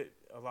doesn't fit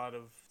a lot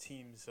of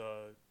teams'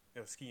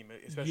 scheme,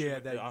 especially Yeah,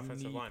 with that the offensive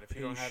unique, line. If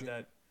you don't have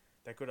patient-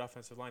 that good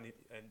offensive line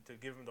and to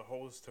give him the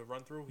holes to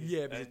run through,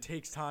 Yeah, because it and-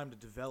 takes time to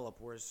develop.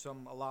 Whereas a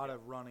lot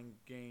of running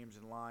games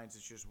and lines,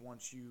 it's just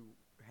once you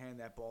hand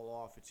that ball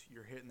off,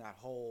 you're hitting that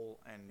hole,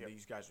 and Yep.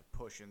 these guys are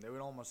pushing. They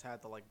would almost have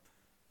to like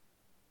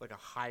a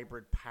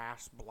hybrid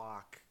pass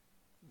block,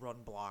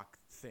 run block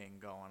thing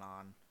going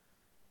on,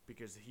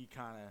 because he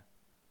kind of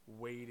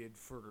waited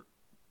for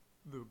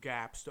the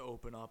gaps to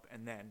open up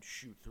and then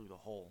shoot through the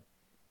hole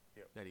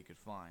Yep. that he could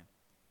find.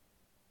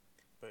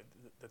 But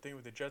the thing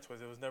with the Jets was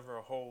there was never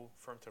a hole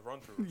for him to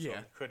run through. Yeah. So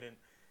he couldn't.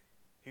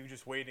 He was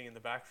just waiting in the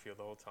backfield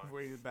the whole time.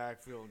 Waited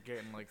backfield,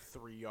 getting like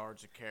 3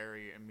 yards of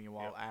carry, and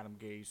meanwhile Yep. Adam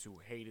Gase, who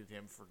hated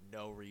him for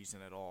no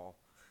reason at all,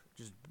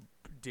 just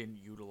didn't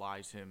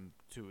utilize him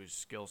to his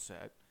skill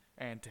set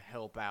and to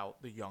help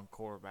out the young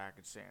quarterback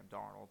and Sam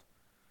Darnold.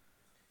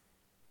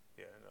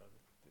 Yeah, no,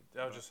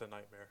 that was just a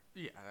nightmare.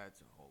 Yeah, that's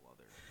a whole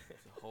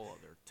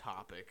other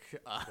topic.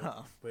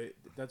 But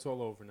that's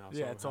all over now. So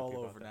yeah, I'm it's all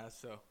happy about over that. now.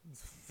 So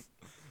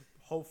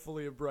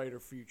hopefully a brighter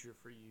future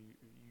for you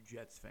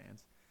Jets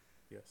fans.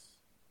 Yes.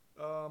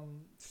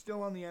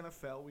 Still on the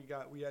NFL,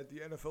 we had the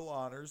NFL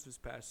honors this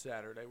past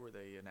Saturday where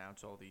they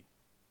announced all the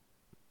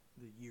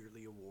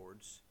yearly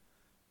awards,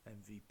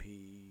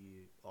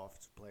 MVP,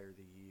 Offensive Player of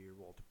the Year,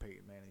 Walter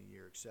Payton Man of the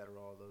Year, etc.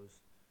 All those,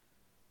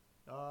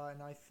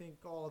 and I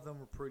think all of them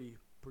were pretty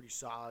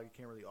solid. You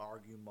can't really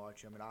argue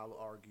much. I mean, I'll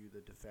argue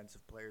the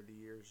Defensive Player of the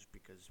Year just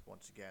because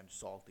once again,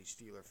 salty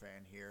Steeler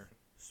fan here,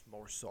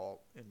 more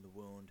salt in the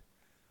wound.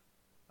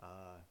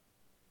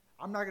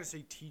 I'm not going to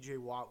say TJ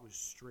Watt was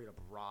straight up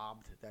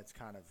robbed. That's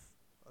kind of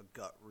a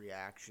gut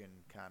reaction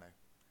kind of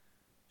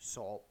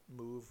salt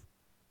move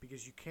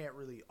because you can't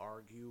really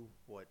argue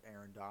what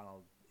Aaron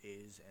Donald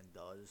is and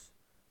does.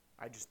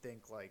 I just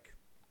think like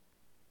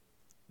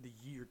the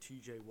year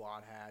TJ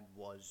Watt had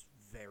was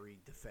very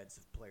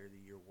Defensive Player of the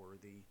Year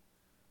worthy.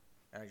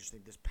 And I just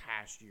think this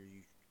past year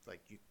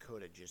you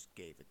could have just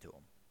gave it to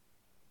him.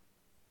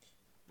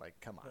 Like,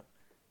 come on.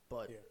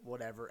 But Yeah.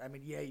 whatever. I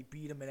mean, yeah, he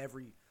beat him in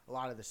a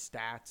lot of the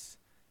stats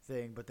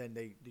thing, but then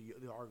the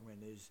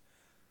argument is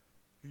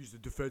he's the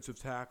defensive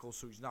tackle,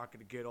 so he's not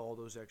going to get all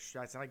those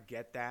extra shots. And I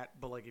get that,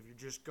 but like if you're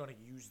just going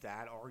to use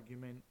that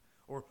argument,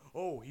 or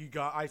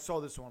I saw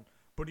this one,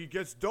 but he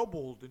gets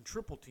doubled and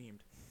triple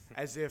teamed,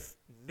 as if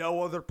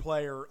no other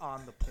player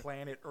on the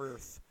planet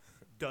Earth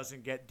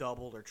doesn't get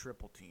doubled or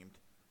triple teamed.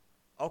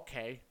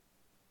 Okay,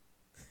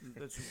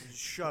 just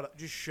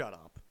shut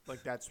up.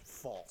 Like that's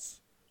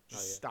false.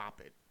 Just Oh, yeah.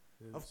 stop it.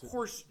 Of It's a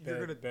course, you're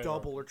bad- going to bad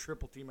double argument. or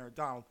triple team Aaron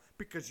Donald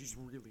because he's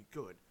really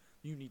good.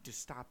 You need to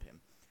stop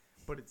him.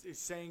 But it's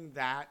saying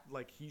that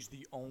like he's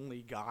the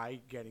only guy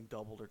getting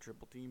doubled or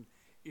triple teamed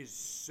is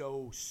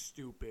so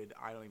stupid.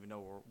 I don't even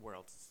know what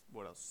else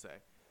to say.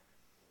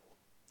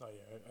 Oh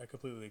yeah, I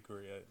completely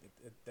agree.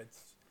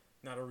 That's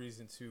not a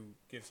reason to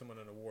give someone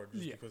an award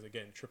just Yeah. because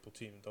again, triple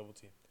team and double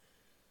team.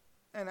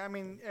 And I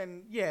mean,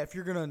 if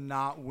you're gonna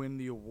not win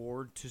the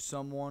award to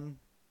someone,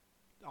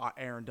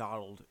 Aaron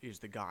Donald is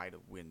the guy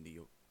to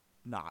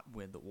not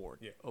win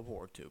the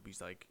award to.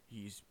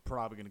 He's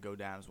probably gonna go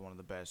down as one of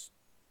the best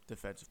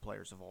defensive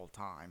players of all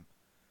time.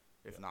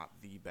 if not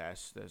the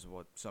best, as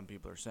what some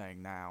people are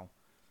saying now.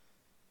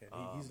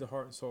 Yeah, he's the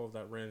heart and soul of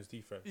that Rams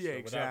defense. Yeah, So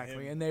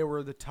exactly. him, And they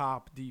were the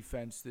top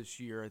defense this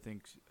year, I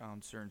think,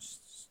 on certain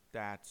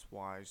stats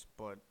wise.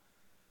 But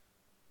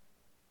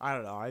I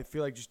don't know. I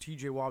feel like just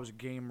T.J. Watt was a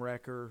game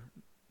wrecker.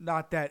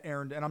 Not that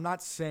Aaron, and I'm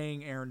not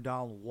saying Aaron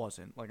Donald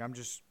wasn't. Like, I'm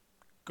just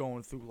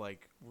going through,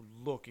 like,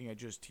 looking at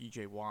just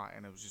T.J. Watt,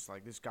 and it was just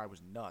like, this guy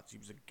was nuts. He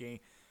was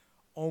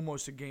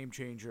almost a game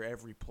changer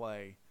every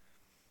play.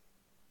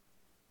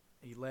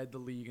 He led the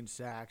league in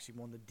sacks. He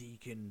won the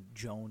Deacon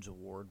Jones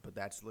Award, but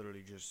that's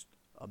literally just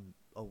an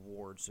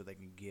award so they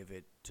can give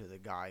it to the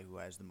guy who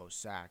has the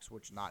most sacks,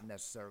 which not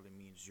necessarily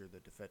means you're the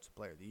defensive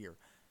player of the year.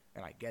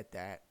 And I get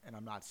that, and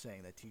I'm not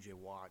saying that T.J.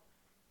 Watt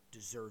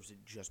deserves it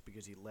just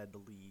because he led the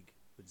league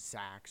with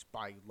sacks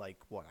by, like,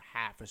 what, a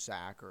half a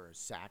sack or a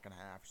sack and a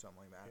half, something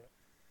like that. Yeah.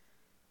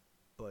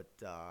 But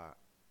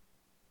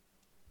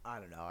I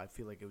don't know. I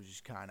feel like it was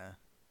just kind of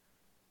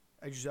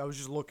I was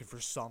just looking for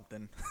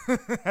something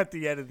at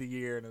the end of the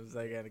year, and it was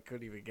like I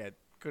couldn't even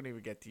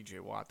get T.J.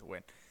 Watt to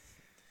win.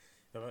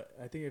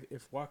 I think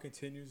if Watt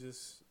continues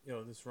this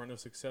run of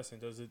success and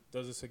does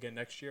this again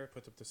next year,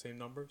 puts up the same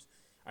numbers,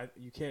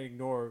 you can't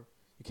ignore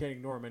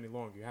him any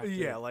longer. You have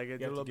to,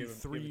 it'll be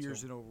 3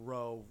 years in a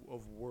row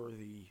of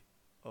worthy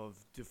of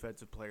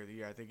defensive player of the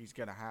year. I think he's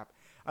gonna happen.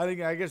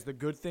 I guess the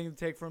good thing to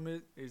take from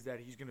it is that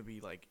he's gonna be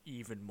like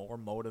even more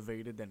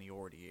motivated than he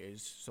already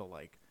is. So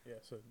like,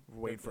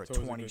 wait for a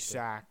 20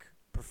 sack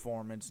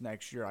performance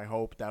next year. I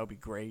hope that would be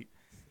great.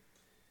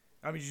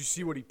 I mean, did you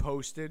see what he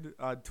posted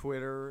on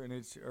Twitter? And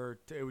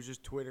it was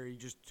just Twitter. He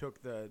just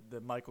took the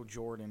Michael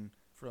Jordan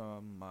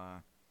from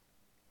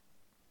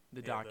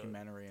the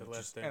documentary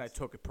and I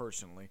took it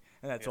personally,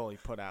 and that's all he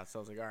put out. So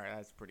I was like, all right,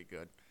 that's pretty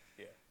good.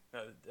 Yeah,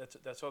 no,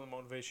 that's all the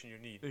motivation you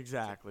need.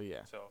 Exactly.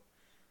 Yeah.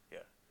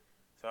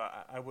 So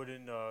I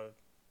wouldn't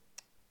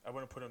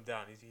put him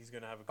down. He's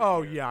gonna have a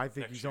good year. I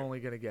think he's only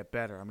gonna get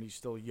better. I mean, he's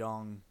still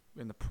young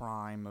in the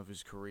prime of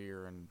his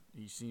career, and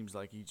he seems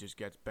like he just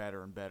gets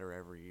better and better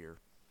every year.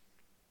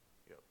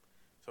 Yep.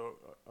 So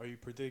are you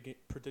predicting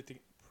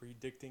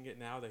it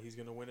now that he's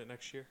gonna win it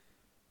next year?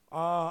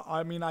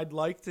 I mean, I'd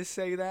like to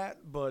say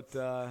that, but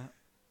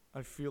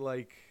I feel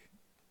like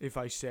if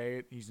I say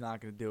it, he's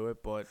not gonna do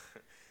it. But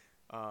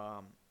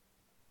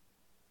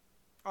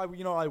I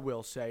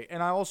will say,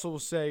 and I also will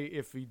say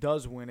if he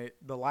does win it,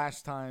 the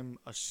last time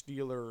a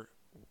Steeler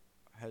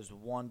has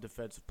won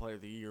Defensive Player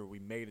of the Year, we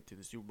made it to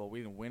the Super Bowl.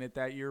 We didn't win it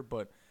that year,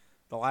 but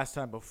the last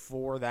time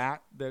before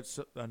that's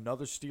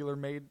another Steeler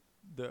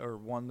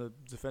won the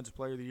Defensive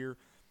Player of the Year.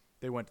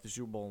 They went to the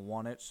Super Bowl and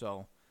won it.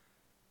 So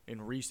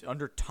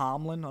under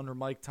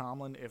Mike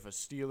Tomlin, if a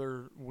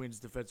Steeler wins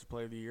Defensive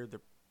Player of the Year,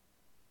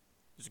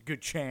 there's a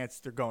good chance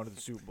they're going to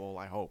the Super Bowl.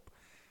 I hope.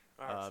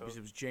 Because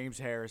it was James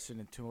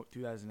Harrison in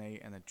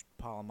 2008 and then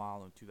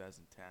Polamalu in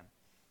 2010.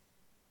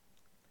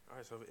 All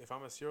right, so if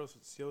I'm a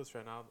Steelers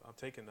fan, I'm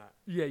taking that.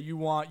 Yeah, you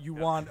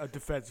want a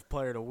defensive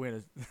player to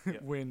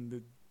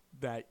win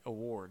that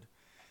award.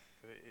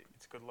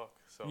 It's good luck.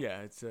 So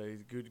yeah, it's a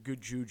good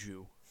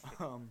juju.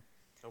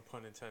 No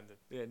pun intended.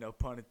 Yeah, no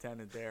pun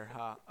intended there.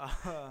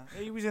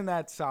 He was in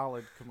that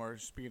solid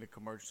commercial. Speaking of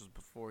commercials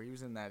before, he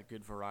was in that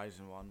good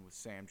Verizon one with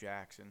Sam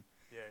Jackson.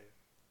 Yeah.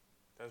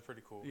 That was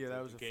pretty cool. Yeah,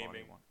 that was a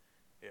funny one.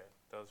 Yeah,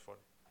 that was funny.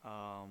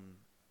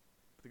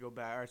 To go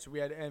back, all right, so we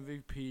had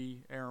MVP,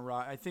 Aaron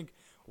Rodgers. I think,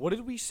 what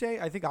did we say?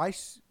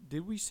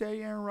 Did we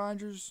say Aaron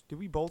Rodgers? Did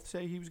we both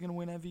say he was going to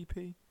win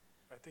MVP?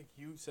 I think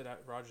you said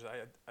Rodgers.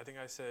 I think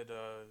I said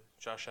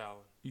Josh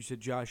Allen. You said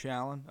Josh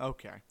Allen?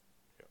 Okay.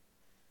 Yeah.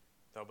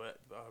 No, but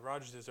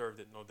Rodgers deserved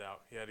it, no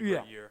doubt. He had a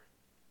great year.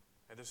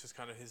 And this is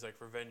kind of his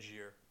revenge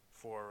year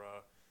for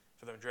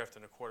them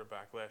drafting a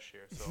quarterback last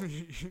year. So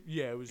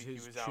yeah, it was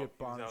his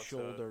chip on his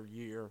shoulder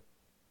year.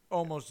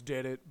 Almost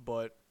did it,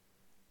 but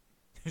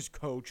his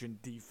coach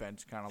and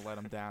defense kind of let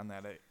him down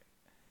that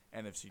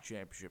NFC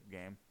Championship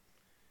game.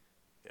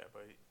 Yeah,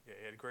 but he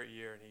had a great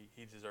year, and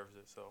he deserves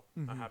it. So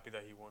I'm happy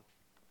that he won.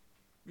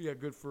 Yeah,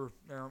 good for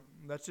Aaron.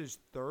 That's his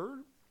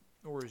third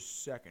or his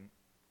second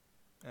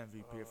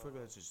MVP? I feel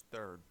like that's his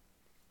third.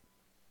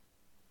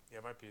 Yeah,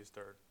 it might be his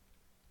third.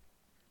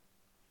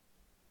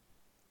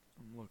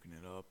 I'm looking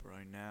it up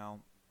right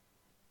now.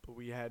 But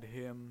we had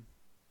him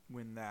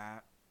win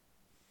that.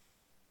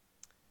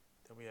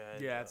 Then we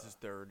had... Yeah, that's his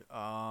third.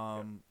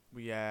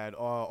 We had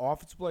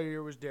offensive player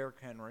year was Derrick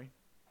Henry.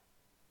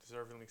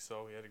 Deservingly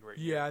so. He had a great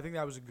year. Yeah, I think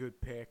that was a good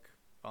pick.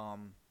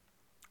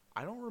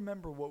 I don't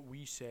remember what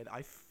we said.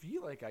 I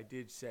feel like I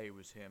did say it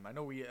was him. I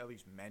know we at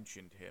least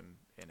mentioned him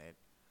in it.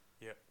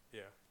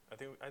 Yeah. I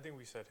think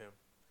we said him.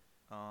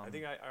 I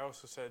think I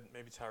also said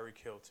maybe Tyreek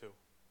Hill too.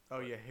 Oh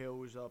yeah, Hill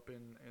was up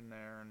in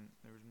there, and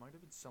might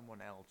have been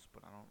someone else,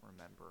 but I don't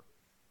remember.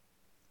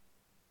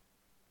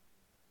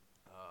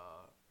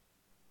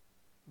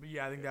 But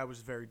yeah, I think that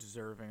was very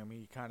deserving. I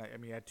mean,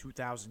 he had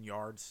 2,000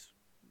 yards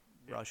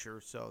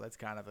rusher, so that's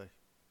kind of a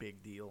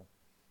big deal,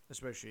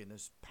 especially in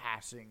this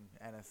passing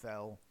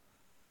NFL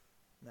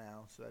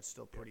now. So that's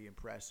still pretty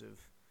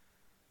impressive.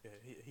 Yeah,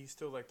 he's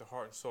still like the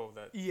heart and soul of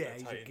that. Yeah, that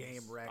he's a Titans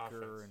game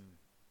wrecker, offense. and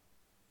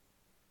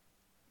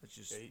that's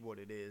just Yeah, what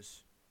it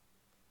is.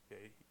 Yeah,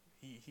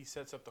 he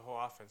sets up the whole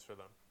offense for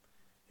them,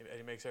 and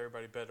he makes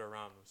everybody better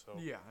around them. So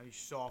Yeah, he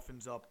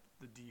softens up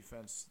the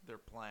defense they're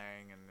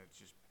playing, and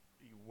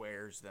he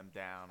wears them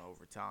down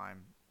over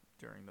time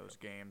during those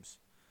games.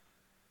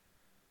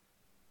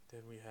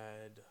 then we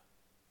had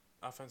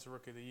offensive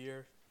rookie of the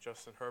year,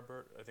 Justin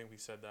Herbert. I think we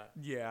said that.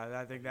 Yeah,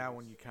 I think that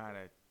one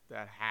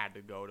that had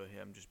to go to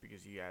him just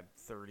because he had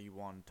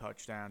 31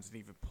 touchdowns and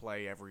even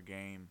play every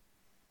game.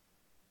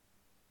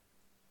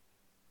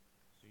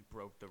 So he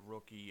broke the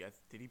rookie.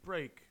 Did he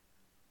break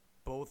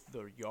both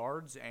the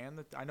yards and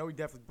the? I know he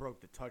definitely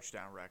broke the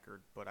touchdown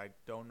record, but I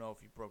don't know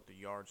if he broke the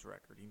yards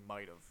record. He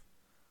might have.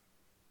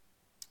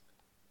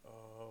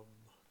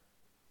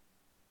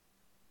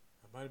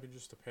 It might have been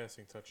just a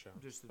passing touchdown.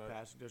 Just the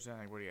passing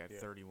touchdown. What he had, Yeah.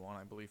 31,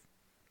 I believe.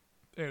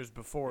 It was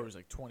before. It was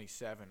like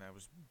 27. That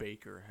was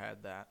Baker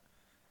had that.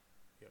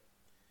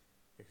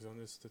 Because on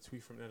the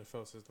tweet from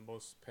NFL says the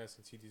most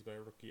passing TDs by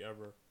a rookie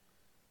ever.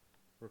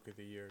 Rookie of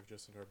the year,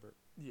 Justin Herbert.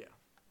 Yeah.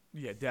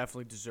 Yeah,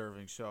 definitely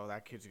deserving. So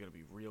that kid's going to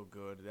be real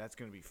good. That's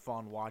going to be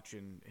fun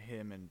watching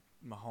him and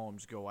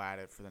Mahomes go at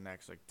it for the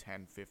next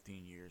 10,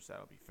 15 years.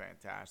 That'll be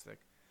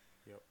fantastic.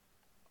 Yep.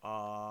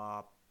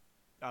 I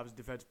was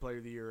Defensive Player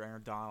of the Year,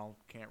 Aaron Donald.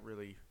 Can't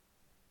really.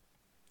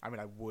 I mean,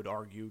 I would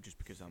argue just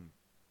because I'm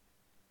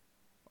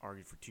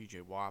arguing for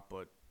TJ Watt,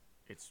 but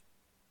it's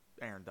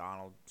Aaron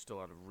Donald. Still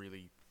had a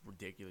really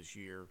ridiculous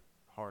year.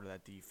 Heart of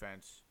that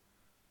defense.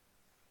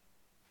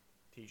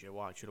 TJ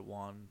Watt should have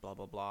won. Blah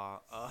blah blah.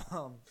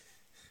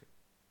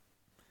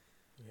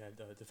 We had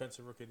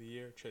defensive rookie of the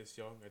year, Chase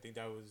Young. I think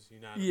that was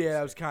unanimous. Yeah,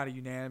 that was kind of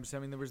unanimous. I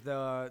mean, there was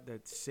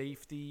that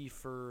safety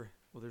for.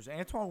 Well, there's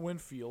Antoine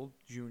Winfield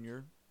Jr.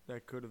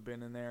 that could have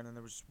been in there, and then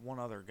there was one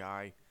other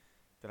guy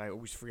that I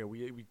always forget.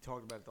 We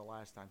talked about it the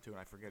last time too, and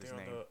I forget his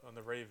name. On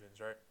the Ravens,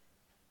 right?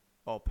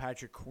 Oh,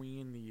 Patrick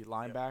Queen, the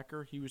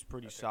linebacker. He was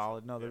pretty I think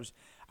solid. so, No, yeah. there was.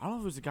 I don't know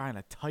if it was a guy in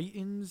the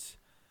Titans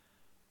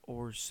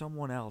or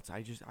someone else.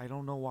 I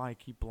don't know why I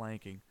keep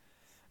blanking.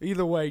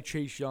 Either way,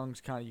 Chase Young's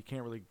kind of. You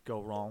can't really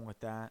go wrong with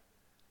that.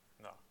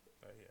 No.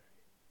 Yeah.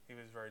 He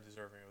was very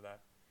deserving of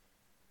that.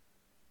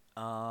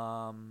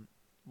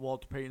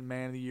 Walter Payton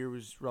Man of the Year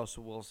was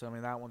Russell Wilson. I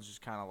mean, that one's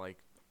just kind of like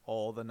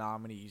all the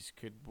nominees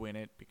could win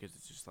it because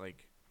it's just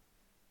like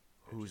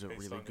who's a just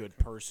based really on the good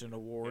person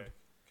award.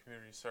 Yeah,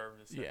 community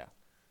service. Yeah.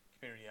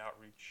 Community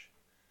outreach.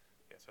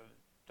 Yeah, so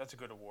that's a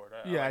good award.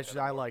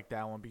 I like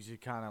that one because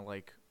it kind of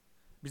like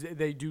because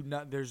they do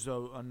not. There's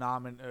a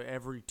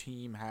every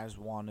team has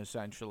one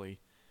essentially,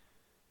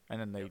 and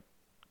then they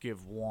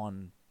give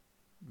one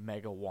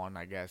mega one,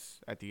 I guess,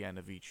 at the end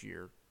of each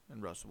year.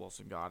 And Russell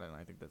Wilson got it, and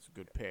I think that's a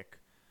good pick.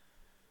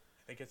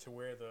 They get to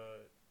wear the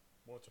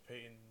Walter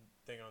Payton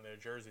thing on their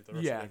jersey. The rest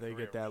of Yeah, their they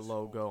career, get that which is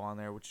logo cool. on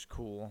there, which is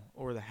cool,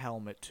 or the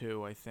helmet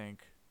too. I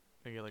think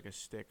they get like a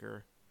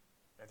sticker.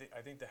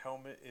 I think the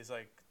helmet is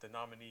like the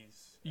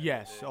nominees. and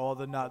Yes, the- all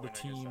the winner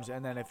gets teams, that.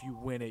 and then if you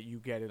win it, you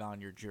get it on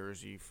your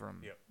jersey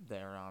from Yep.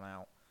 there on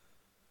out.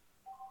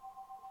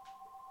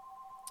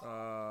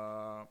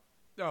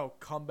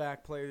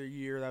 Comeback Player of the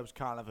Year. That was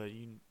kind of a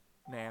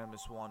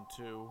unanimous one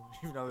too.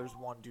 Even though there's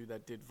one dude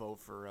that did vote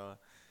for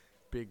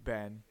Big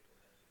Ben,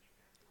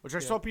 which I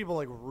saw people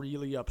like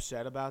really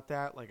upset about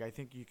that. Like I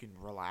think you can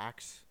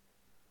relax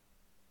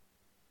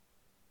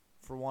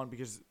for one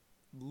because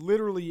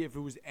literally if it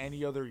was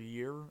any other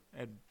year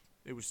and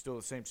it was still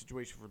the same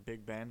situation for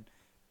Big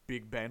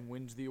Ben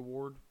wins the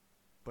award.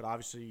 But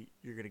obviously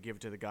you're going to give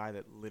it to the guy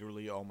that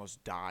literally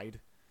almost died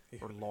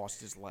or lost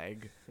his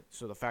leg.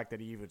 So the fact that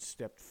he even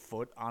stepped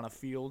foot on a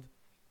field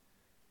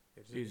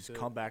is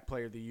Comeback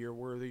Player of the Year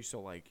worthy.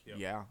 So,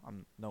 Yep.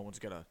 no one's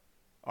going to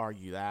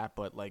argue that.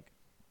 But,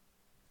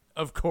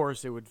 of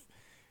course, it would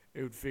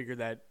figure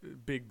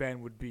that Big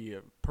Ben would be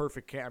a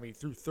perfect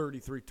through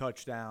 33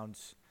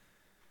 touchdowns,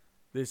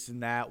 this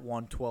and that,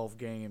 won 12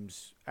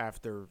 games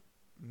after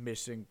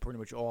missing pretty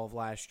much all of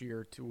last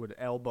year to an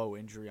elbow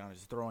injury on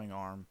his throwing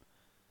arm.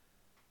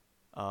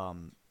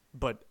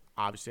 But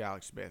obviously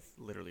Alex Smith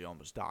literally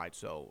almost died,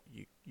 so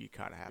you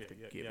kind of have to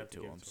give it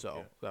to him.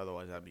 So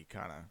otherwise that'd be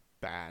kind of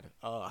bad.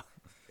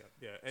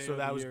 So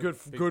that was good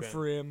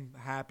for him.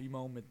 Happy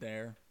moment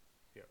there.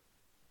 Yeah.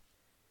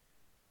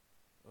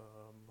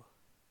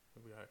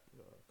 We got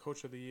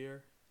Coach of the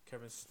Year,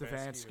 Kevin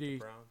Stefanski with the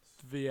Browns.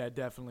 Yeah,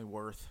 definitely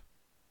worth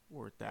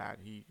that.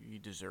 He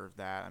deserved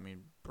that. I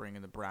mean,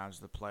 bringing the Browns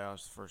to the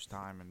playoffs the first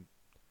time and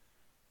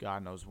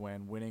God knows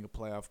when, winning a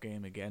playoff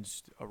game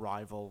against a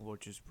rival,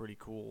 which is pretty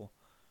cool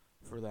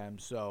for them.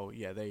 So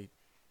yeah, they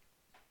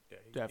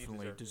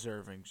definitely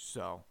deserving.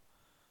 So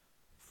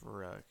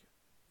for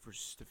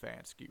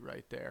Stefanski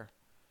right there.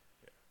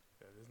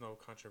 Yeah, there's no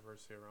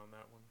controversy around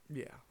that one.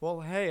 Yeah.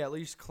 Well, hey, at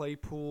least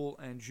Claypool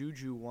and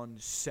Juju won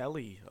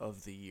Selly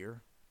of the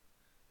year.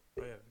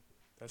 Oh yeah,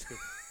 that's good.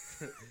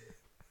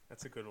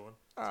 That's a good one.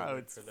 Oh,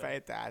 it's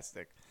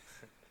fantastic.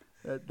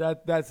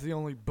 That's the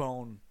only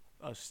bone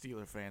us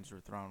Steeler fans were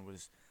throwing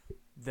was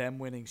them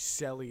winning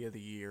Selly of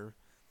the year,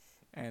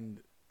 and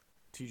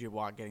T.J.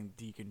 Watt getting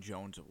Deacon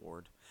Jones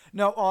Award.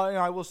 No,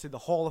 I will say the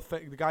Hall of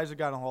Fame, the guys that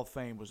got in the Hall of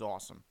Fame was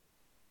awesome.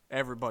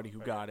 Everybody who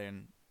got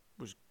in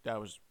was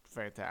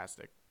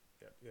fantastic.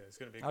 Yeah, it's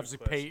gonna be a Obviously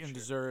good class Peyton this year.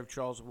 deserved,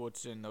 Charles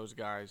Woodson, those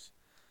guys.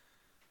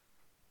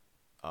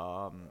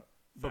 But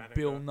Faneca.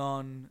 Bill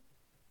Nunn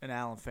and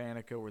Alan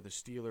Faneca were the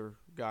Steeler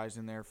guys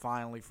in there.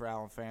 Finally for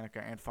Alan Faneca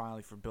and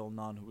finally for Bill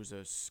Nunn, who was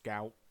a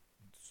scout.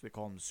 So they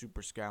called him the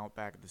Super Scout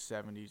back in the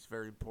 70s.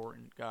 Very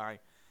important guy.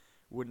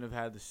 Wouldn't have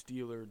had the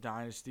Steeler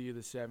dynasty of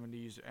the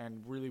 70s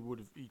and really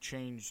he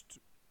changed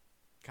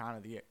kind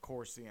of the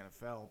course of the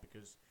NFL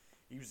because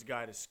he was the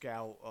guy to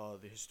scout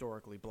the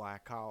historically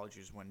black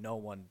colleges when no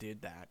one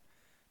did that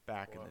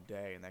back in the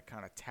day, and that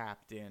kind of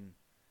tapped in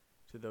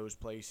to those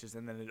places,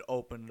 and then it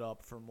opened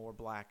up for more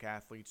black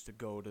athletes to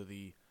go to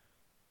the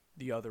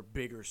other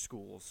bigger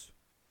schools,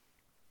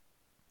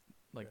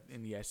 like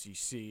in the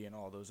SEC and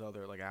all those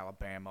other, like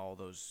Alabama, all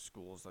those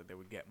schools, like they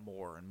would get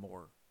more and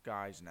more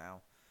guys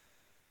now.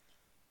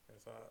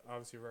 It's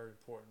obviously very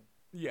important.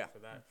 Yeah, for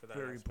that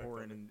very aspect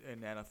important of it.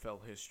 in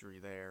NFL history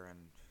there,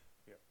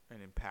 and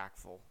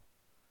impactful.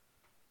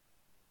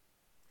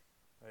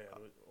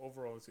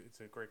 Overall, it's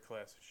a great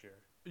class this year.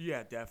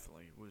 Yeah,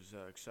 definitely. It was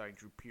exciting.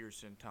 Drew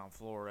Pearson, Tom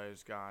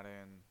Flores got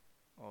in,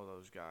 all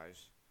those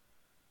guys.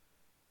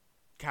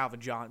 Calvin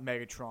John,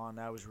 Megatron,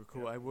 that was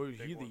cool. Yeah,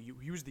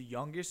 He was the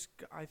youngest,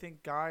 I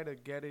think, guy to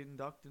get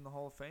inducted in the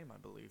Hall of Fame, I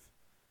believe.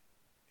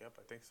 Yep,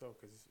 I think so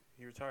because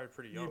he retired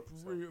pretty young.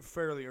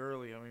 Fairly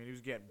early. I mean, he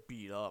was getting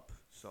beat up,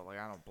 so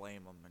I don't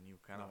blame him. And you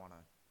kind of want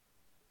to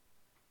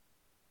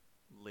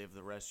live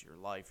the rest of your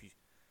life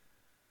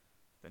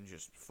than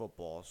just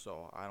football,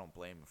 so I don't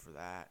blame him for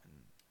that. And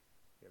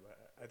but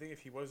I think if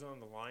he wasn't on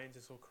the Lions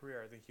his whole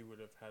career, I think he would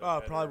have had.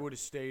 Probably would have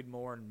stayed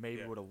more and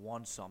maybe would have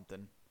won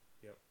something.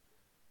 Yep.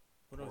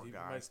 Who knows? He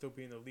might still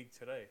be in the league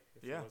today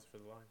if it was for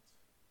the Lions.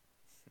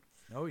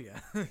 Oh, yeah.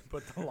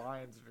 But the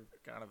Lions are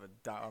kind of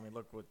I mean,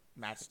 look with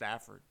Matt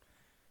Stafford.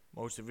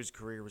 Most of his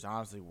career was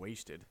honestly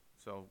wasted.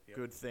 So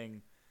good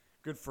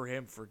for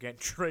him for getting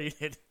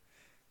traded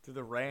to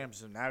the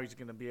Rams, and now he's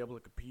going to be able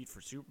to compete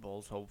for Super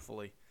Bowls,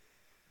 hopefully.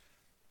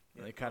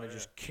 And they kind of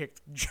just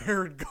kicked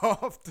Jared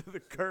Goff to the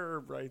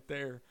curb right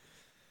there.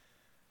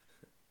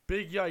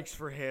 Big yikes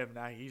for him.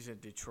 Now he's in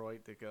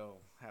Detroit to go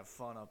have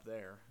fun up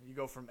there. You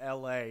go from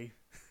L.A.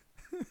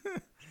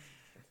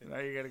 Now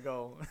you got to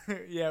go.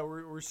 Yeah,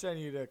 we're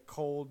sending you to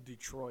cold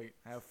Detroit.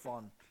 Have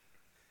fun.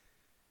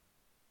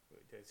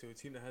 So a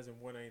team that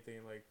hasn't won anything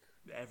in like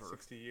ever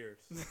 60 years.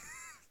 Really?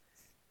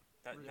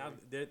 Now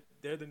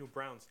they're the new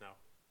Browns now.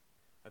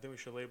 I think we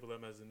should label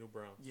them as the new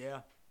Browns. Yeah,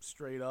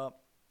 straight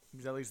up.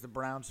 Because at least the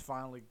Browns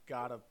finally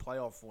got a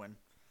playoff win.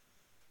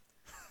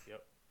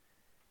 Yep.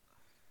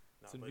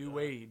 It's a new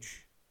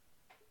age.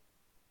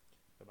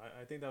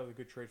 I think that was a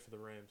good trade for the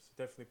Rams. It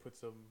definitely puts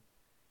them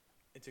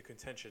into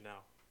contention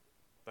now.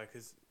 Like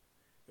his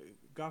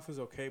Goff was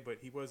okay, but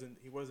he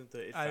wasn't the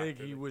it I think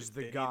factor. he was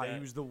the guy. He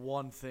was the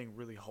one thing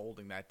really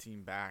holding that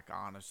team back,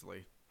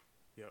 honestly.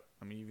 Yep.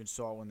 I mean, you even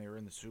saw when they were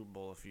in the Super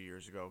Bowl a few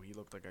years ago. He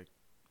looked like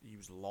he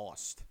was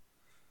lost.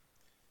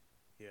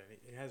 Yeah,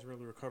 he hasn't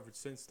really recovered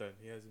since then.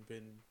 He hasn't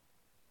been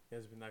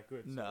that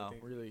good. So No,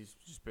 really, he's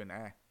just been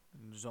And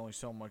there's only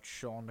so much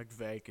Sean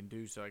McVay can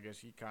do, so I guess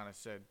he kind of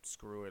said,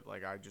 screw it.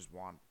 Like, I just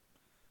want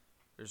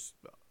 – there's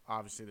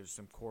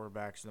some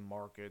quarterbacks in the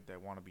market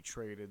that want to be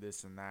traded,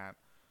 this and that.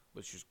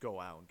 Let's just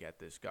go out and get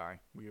this guy.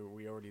 We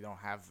already don't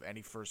have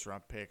any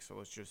first-round picks, so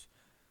let's just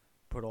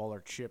put all our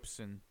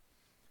chips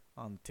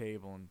on the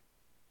table and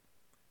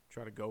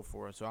try to go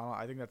for it. So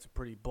I think that's a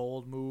pretty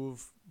bold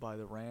move by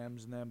the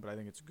Rams and them, but I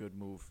think it's a good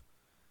move.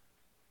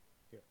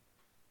 Yeah.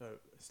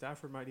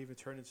 Stafford might even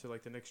turn into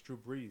like the next Drew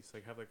Brees,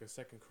 like have like a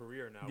second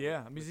career now.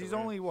 Yeah, I mean he's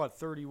only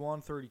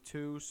 31,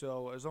 32,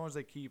 so as long as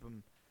they keep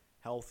him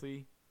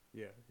healthy,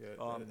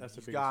 that's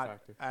the biggest got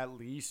factor. at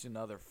least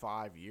another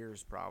 5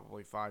 years,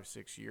 probably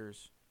 5-6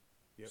 years.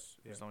 Yep.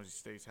 As long as he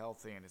stays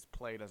healthy and his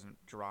play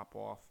doesn't drop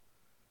off.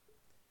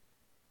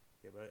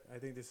 Yeah, but I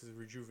think this is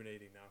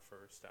rejuvenating now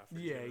for Stafford.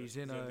 Yeah, he's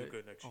in a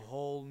year.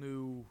 whole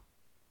new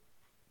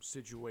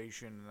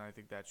situation, and I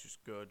think that's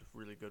just good,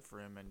 really good for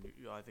him, and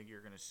I think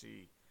you're going to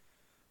see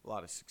a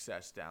lot of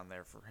success down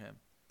there for him.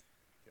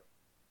 Yep.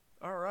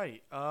 All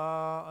right,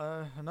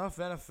 enough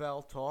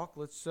NFL talk.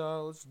 Let's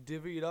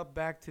divvy it up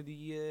back to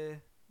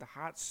the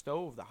hot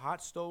stove. The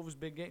hot stove has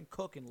been getting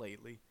cooking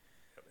lately.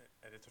 Yep.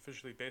 And it's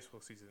officially baseball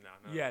season now.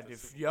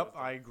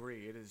 I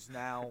agree. It is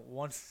now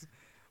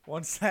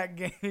Once that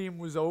game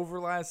was over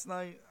last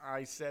night,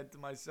 I said to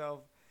myself,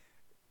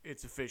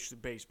 it's officially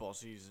baseball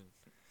season.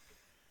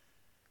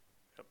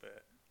 Yep.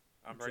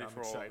 I'm ready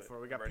for all of it.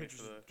 We got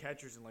pitchers and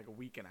catchers in like a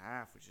week and a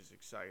half, which is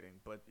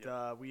exciting. But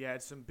we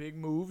had some big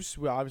moves.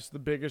 Obviously,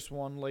 the biggest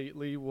one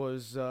lately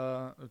was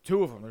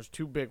two of them. There's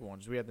two big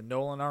ones. We had the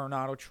Nolan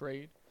Arenado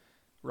trade.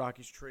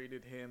 Rockies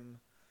traded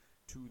him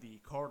to the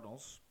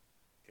Cardinals,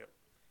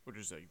 which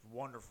is a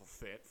wonderful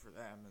fit for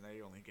them, and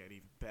they only get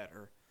even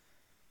better.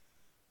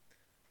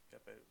 Yeah,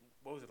 but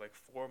what was it, like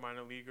 4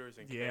 minor leaguers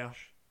and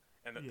cash?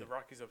 And the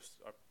Rockies are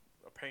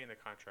paying the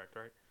contract,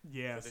 right?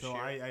 Yeah, For this so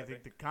year, I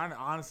think the kind of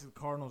honestly the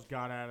Cardinals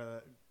got out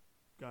of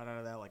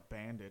that like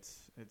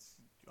bandits. It's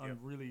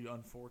really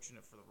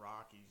unfortunate for the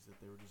Rockies that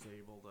they were just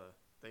able to.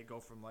 They go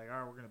from like, all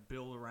right, we're gonna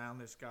build around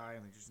this guy,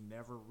 and they just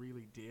never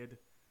really did.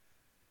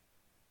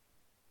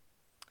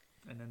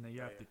 And then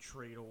you have to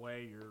trade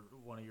away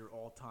one of your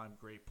all-time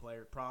great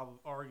players, probably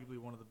arguably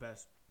one of the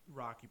best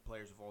Rocky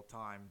players of all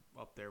time,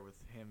 up there with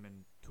him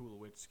and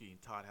Tulowitzki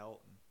and Todd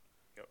Helton.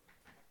 Yep.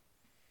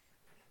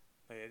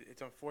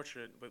 It's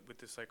unfortunate with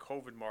this like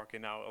COVID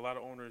market now. A lot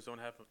of owners don't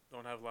have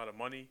a lot of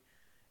money,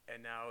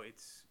 and now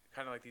it's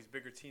kind of like these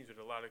bigger teams with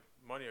a lot of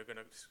money are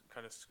gonna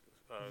kind of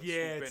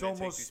it's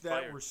almost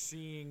that we're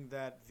seeing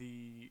that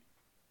the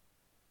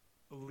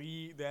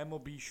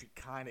MLB should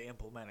kind of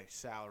implement a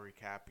salary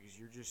cap, because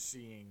you're just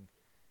seeing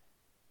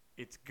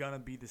it's gonna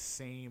be the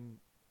same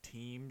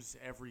teams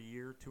every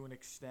year to an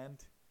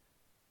extent,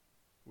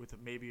 with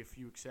maybe a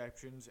few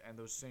exceptions, and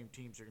those same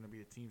teams are going to be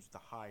the teams with the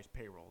highest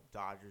payroll: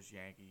 Dodgers,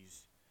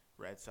 Yankees,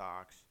 Red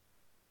Sox,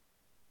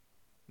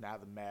 now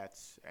the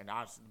Mets, and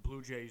honestly, the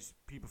Blue Jays.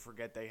 People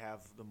forget they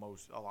have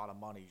a lot of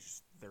money.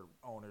 Just their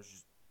owners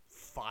just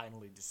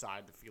finally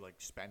decide to feel like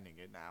spending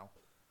it now,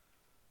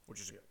 which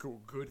is a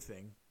good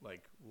thing.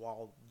 Like,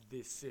 while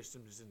this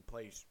system is in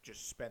place,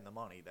 just spend the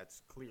money.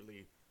 That's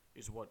clearly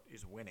is what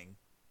is winning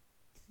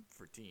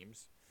for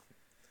teams.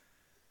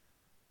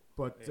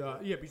 But,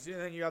 because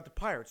then you got the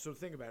Pirates. So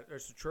think about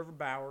it. So Trevor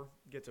Bauer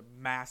gets a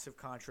massive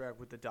contract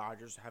with the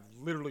Dodgers, have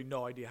literally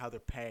no idea how they're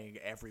paying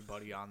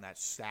everybody on that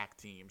stacked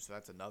team. So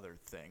that's another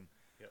thing.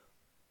 Yep.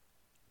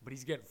 But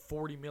he's getting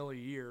 $40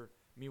 million a year.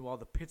 Meanwhile,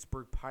 the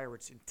Pittsburgh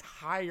Pirates'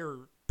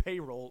 entire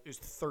payroll is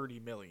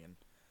 $30 million.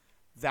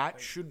 That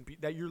shouldn't be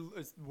that.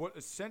 What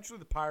essentially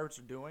the Pirates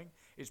are doing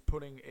is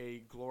putting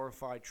a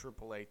glorified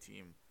AAA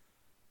team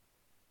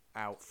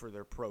out for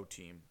their pro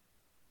team,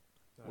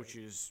 which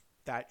is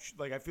I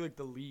feel like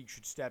the league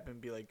should step in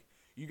and be like,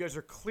 you guys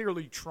are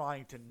clearly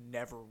trying to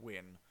never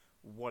win.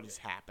 What is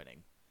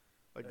happening?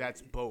 Like,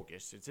 that's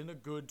bogus. It's in a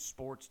good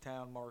sports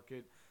town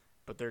market,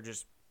 but they're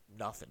just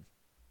nothing.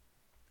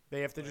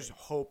 They have to just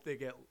hope they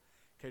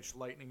catch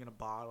lightning in a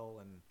bottle,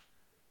 and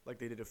like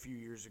they did a few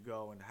years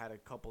ago and had a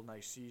couple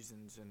nice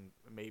seasons, and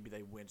maybe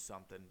they win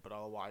something. But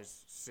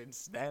otherwise,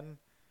 since then,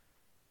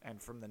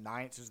 and from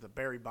since the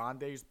Barry Bond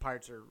days, the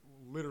Pirates are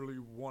literally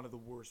one of the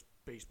worst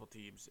baseball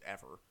teams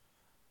ever.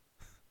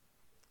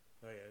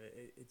 Oh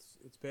yeah,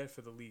 it's bad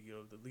for the league.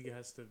 The league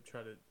has to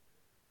try to,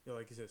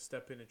 like you said,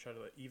 step in and try to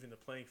even the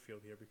playing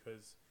field here,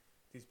 because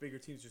these bigger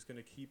teams are just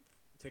going to keep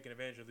taking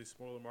advantage of these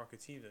smaller market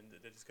teams, and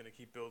they're just going to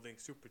keep building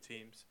super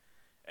teams,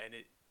 and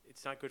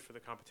it's not good for the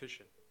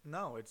competition.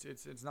 No, it's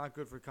not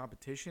good for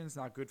competition. It's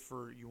not good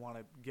for, you want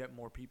to get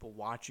more people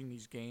watching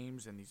these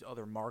games and these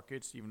other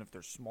markets, even if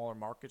they're smaller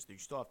markets. You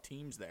still have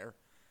teams there,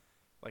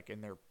 like,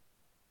 and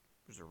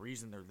there's a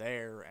reason they're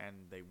there, and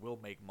they will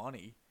make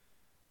money.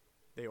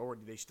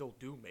 They still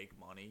do make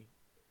money,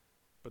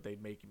 but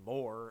they'd make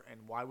more.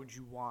 And why would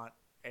you want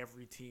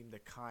every team to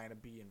kind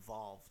of be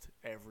involved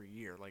every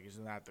year? Like,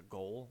 isn't that the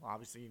goal?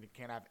 Obviously, you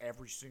can't have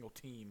every single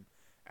team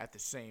at the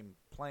same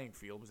playing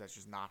field, because that's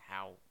just not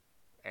how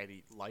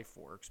life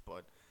works.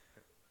 But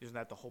isn't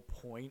that the whole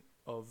point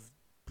of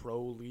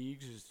pro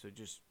leagues, is to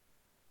just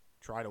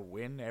try to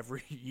win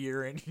every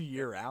year in,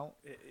 year out?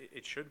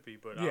 It should be,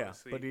 but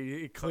obviously, but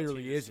it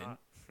clearly isn't. Not.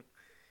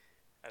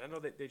 And I know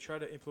that they try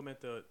to implement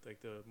the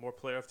more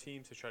playoff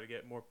teams to try to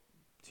get more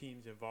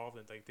teams involved,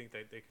 and they think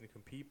that they can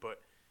compete,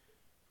 but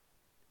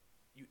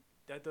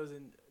that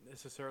doesn't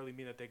necessarily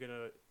mean that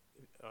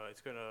it's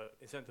gonna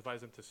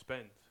incentivize them to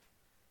spend.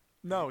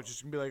 No, it's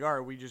just gonna be like, all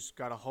right, we just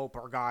gotta hope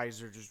our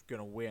guys are just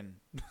gonna win.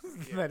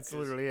 That's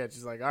literally it. It's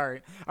just like, all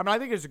right. I mean, I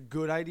think it's a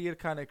good idea to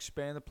kind of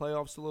expand the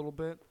playoffs a little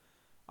bit.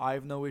 I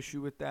have no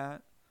issue with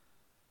that.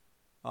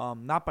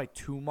 Not by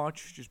too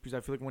much, just because I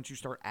feel like once you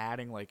start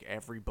adding like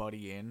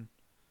everybody in.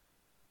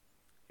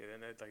 Yeah,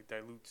 then that like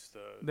dilutes the.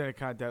 Then it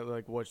kind of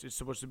like it's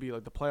supposed to be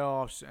like the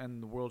playoffs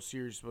and the World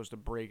Series is supposed to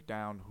break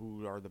down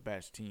who are the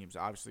best teams.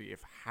 Obviously,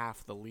 if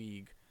half the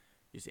league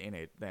is in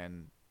it,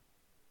 then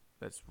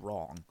that's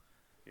wrong.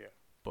 Yeah.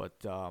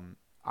 But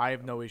I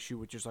have no issue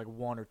with just like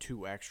one or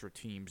two extra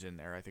teams in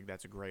there. I think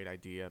that's a great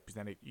idea, because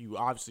then you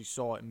obviously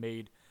saw it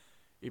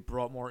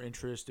brought more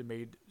interest. It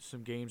made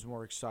some games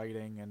more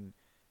exciting, and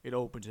it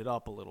opens it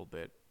up a little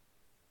bit.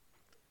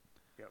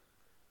 Yep.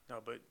 No,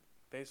 but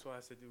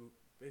baseball's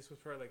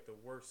probably like the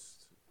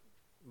worst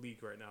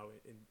league right now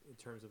in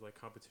terms of like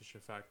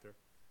competition factor.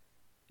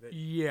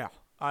 Yeah,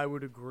 I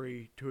would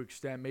agree to an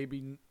extent.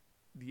 Maybe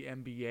the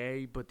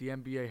NBA, but the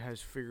NBA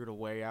has figured a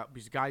way out,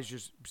 because guys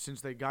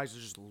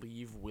just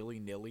leave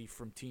willy-nilly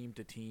from team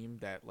to team,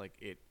 that like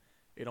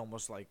it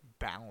almost like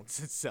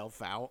balances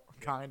itself out,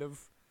 kind of.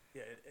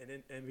 Yeah, and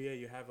in NBA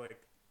you have like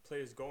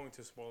players going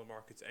to smaller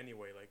markets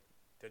anyway, like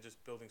they're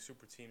just building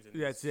super teams.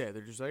 That's it.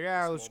 They're just like,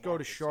 let's go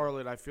to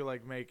Charlotte. I feel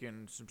like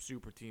making some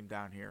super team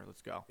down here.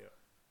 Let's go. Yeah.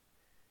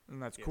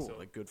 And that's cool. So,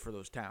 like, good for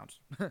those towns.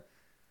 Yeah,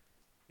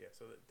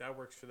 so that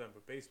works for them.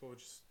 But baseball,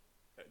 just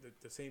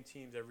The same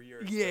teams every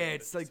year. Yeah,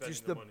 it's like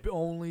just the money.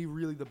 only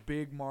really the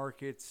big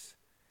markets.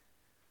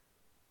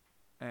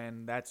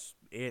 And that's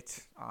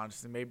it,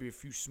 honestly. Maybe a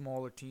few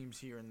smaller teams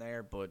here and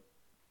there, but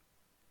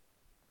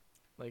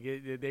like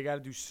they got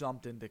to do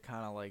something to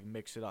kind of like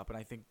mix it up. And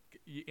I think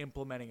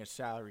implementing a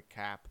salary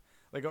cap,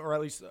 like, or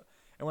at least,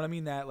 and when I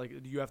mean that, like,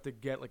 you have to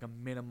get like a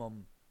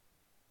minimum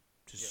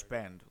to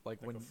spend. Like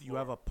when you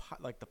have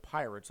like the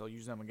Pirates, I'll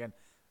use them again.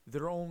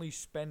 They're only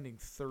spending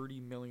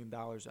 $30 million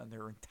on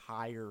their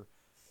entire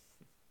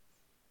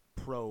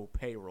pro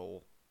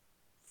payroll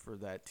for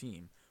that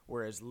team,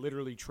 whereas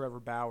literally Trevor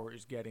Bauer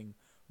is getting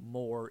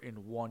more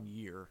in 1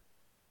 year,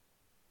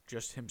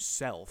 just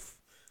himself,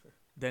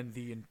 than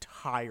the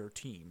entire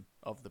team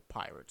of the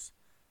Pirates.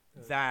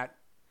 That,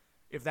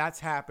 if that's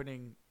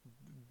happening,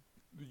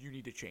 you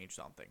need to change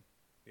something.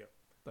 Yeah,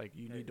 like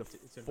you need to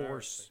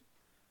force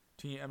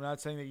team. I'm not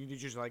saying that you need to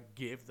just like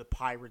give the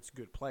Pirates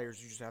good players.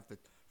 You just have to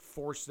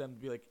force them to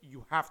be like,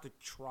 you have to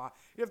try.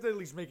 You have to at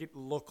least make it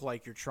look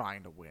like you're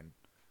trying to win,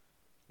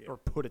 or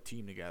put a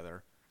team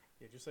together.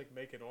 Yeah, just like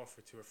make an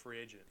offer to a free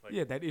agent. Like,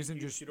 yeah, that isn't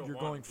just you're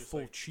going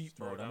full like cheat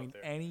mode.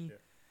 I mean,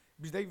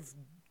 because they've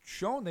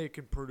shown they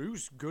can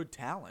produce good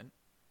talent,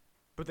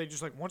 but they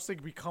just like once they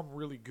become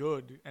really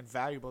good and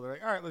valuable, they're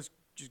like, all right, let's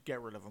just get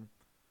rid of them.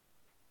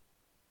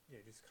 Yeah,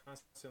 just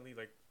constantly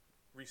like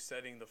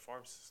resetting the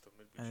farm system.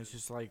 And it's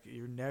just like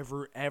you're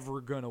never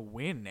ever gonna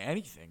win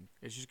anything.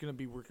 It's just gonna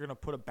be we're gonna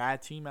put a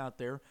bad team out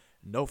there.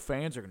 No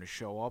fans are gonna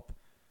show up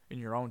in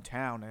your own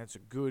town, and it's a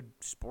good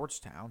sports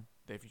town.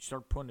 If you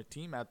start putting a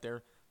team out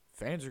there,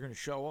 fans are going to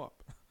show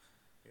up.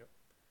 Yep.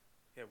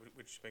 Yeah,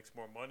 which makes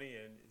more money,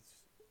 and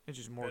it's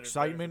just more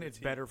excitement. It's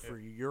better for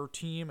your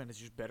team, and it's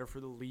just better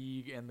for the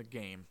league and the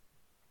game.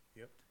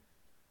 Yep.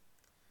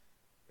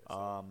 Yeah,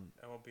 so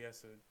MLB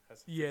has to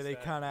yeah, they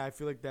kind of. I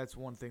feel like that's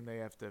one thing they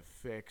have to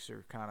fix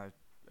or kind of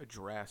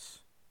address.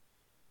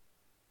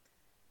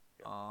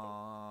 Yeah,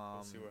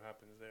 we'll see what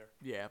happens there.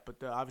 Yeah,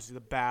 but obviously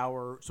the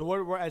Bauer. So,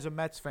 what as a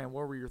Mets fan,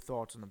 what were your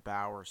thoughts on the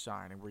Bauer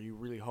signing? Were you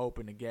really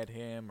hoping to get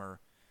him, or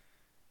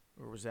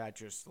was that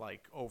just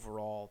like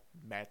overall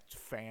Mets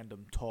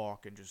fandom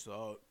talk and just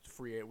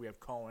free? We have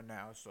Cohen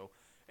now, so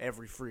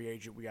every free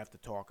agent we have to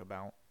talk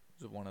about.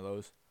 Is it one of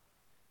those?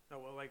 No,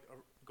 well, like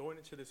going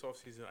into this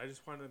offseason, I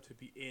just wanted them to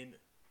be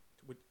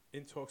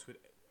in talks with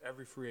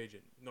every free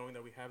agent, knowing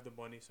that we have the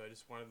money. So I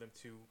just wanted them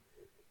to,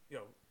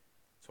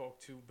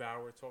 talk to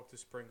Bauer, talk to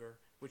Springer,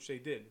 which they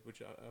did,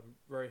 which I'm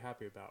very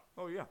happy about.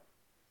 Oh, yeah.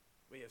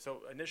 But yeah,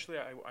 so initially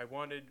I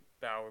wanted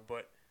Bauer,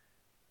 but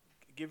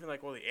given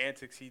like all the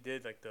antics he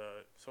did, like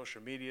the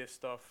social media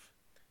stuff,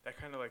 that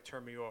kind of like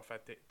turned me off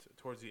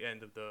towards the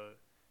end of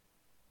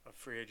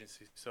free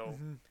agency. So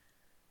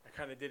I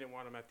kind of didn't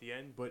want him at the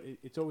end, but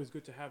it's always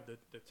good to have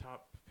the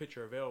top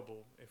pitcher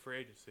available in free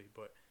agency.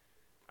 But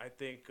I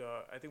think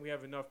we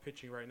have enough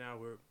pitching right now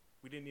where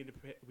we didn't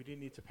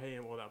need to pay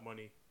him all that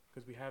money.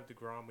 Because we have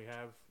DeGrom, we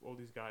have all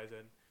these guys,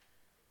 and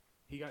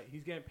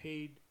he's getting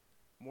paid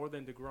more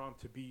than DeGrom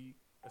to be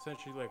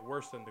essentially like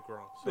worse than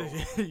DeGrom.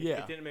 So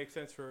yeah, it didn't make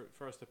sense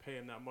for us to pay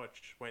him that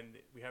much when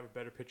we have a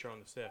better pitcher on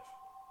the staff.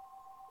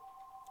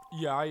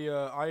 Yeah,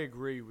 I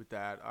agree with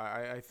that.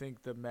 I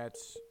think the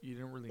Mets, you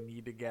didn't really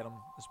need to get them,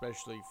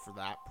 especially for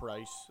that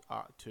price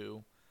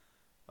too.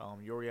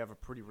 You already have a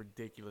pretty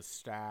ridiculous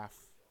staff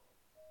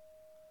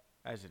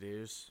as it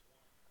is.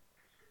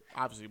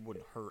 Obviously, it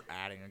wouldn't hurt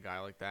adding a guy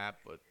like that,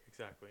 but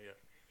exactly, yeah.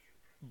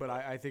 But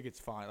I think it's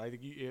fine. I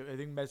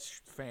think Mets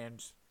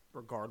fans,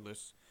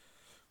 regardless,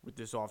 with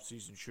this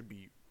offseason, should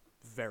be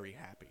very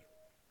happy.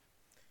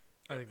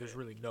 I think there's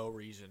really no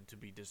reason to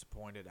be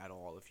disappointed at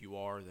all. If you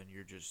are, then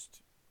you're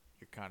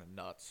kind of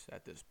nuts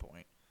at this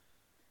point.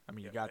 I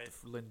mean, you got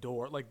the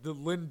Lindor, like the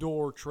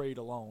Lindor trade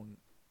alone.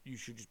 You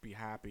should just be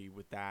happy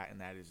with that, and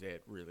that is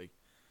it, really.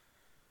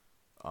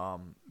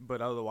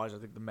 But otherwise, I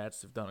think the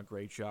Mets have done a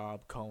great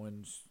job.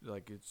 Cohen's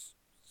it's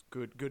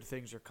good. Good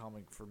things are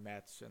coming for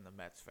Mets and the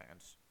Mets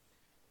fans.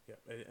 Yeah,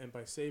 and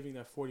by saving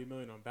that $40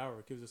 million on Bauer,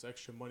 it gives us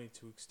extra money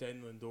to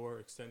extend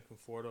Lindor, extend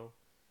Conforto.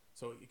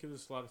 So it gives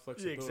us a lot of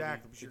flexibility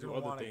to do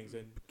other things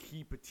and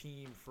keep a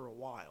team for a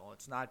while.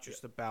 It's not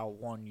just about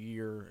 1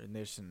 year and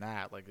this and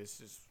that. Like this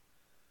is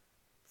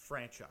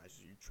franchise.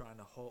 You're trying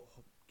to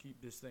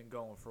keep this thing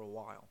going for a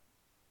while.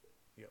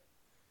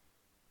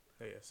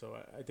 Yeah, so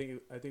I think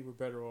we're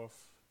better off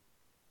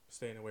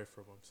staying away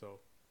from him. So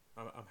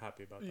I'm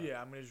happy about that.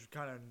 Yeah, I mean it's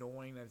kind of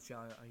annoying that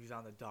he's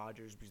on the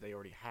Dodgers because they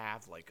already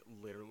have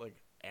literally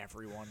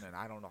everyone, and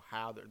I don't know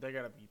how they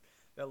gotta be.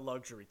 That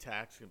luxury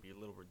tax is gonna be a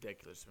little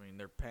ridiculous. I mean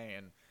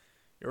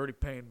you're already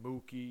paying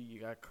Mookie,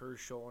 you got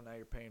Kershaw, and now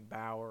you're paying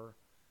Bauer.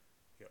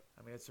 Yeah,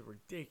 I mean it's a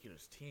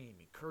ridiculous team. I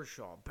mean,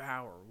 Kershaw,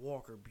 Bauer,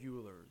 Walker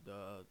Buehler,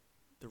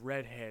 the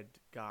redhead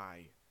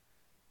guy.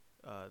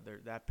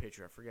 That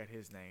pitcher, I forget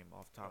his name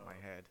off the top of my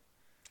head.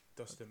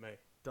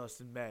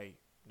 Dustin May,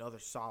 another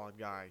solid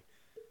guy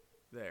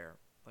there.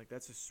 Like,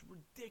 that's a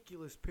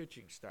ridiculous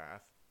pitching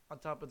staff on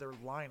top of their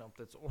lineup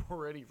that's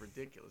already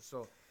ridiculous.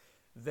 So,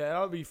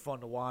 That'll be fun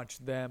to watch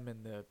them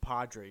and the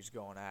Padres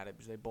going at it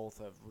because they both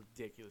have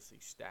ridiculously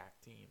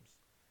stacked teams.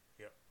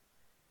 Yep.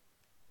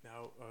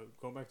 Now,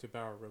 going back to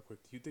Bauer real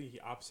quick, do you think he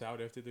opts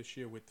out after this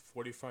year with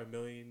 $45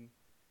 million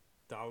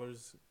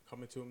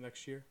coming to him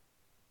next year?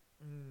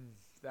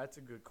 That's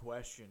a good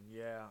question.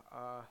 Yeah.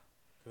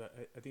 'Cause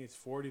I think it's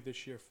 40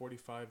 this year,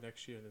 45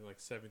 next year, and then like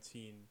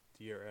 17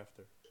 the year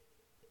after.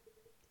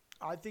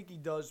 I think he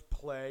does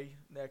play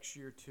next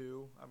year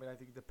too. I mean, I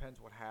think it depends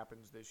what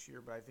happens this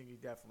year, but I think he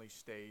definitely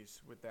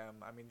stays with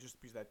them. I mean, just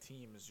because that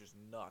team is just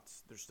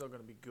nuts. They're still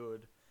going to be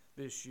good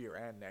this year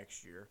and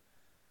next year.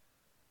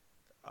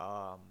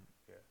 Yeah,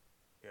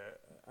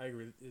 I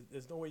agree.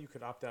 There's no way you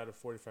could opt out of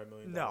 $45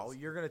 million. No,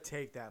 you're going to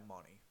take that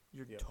money.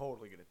 You're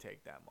totally going to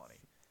take that money.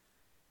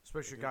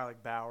 Especially a guy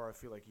like Bauer, I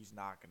feel like he's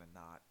not going to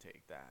not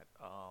take that.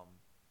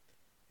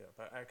 Yeah,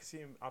 but I could see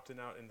him opting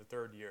out in the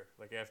third year,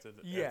 like after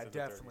the Yeah, after the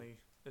definitely.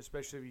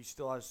 Especially if he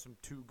still has some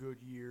 2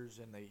 good years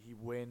and he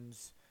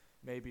wins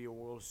maybe a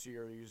World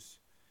Series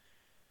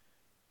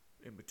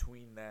in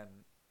between then.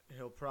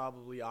 He'll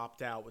probably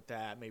opt out with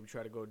that, maybe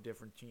try to go to a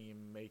different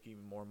team, make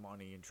even more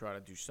money, and try to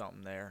do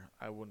something there.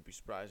 I wouldn't be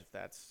surprised if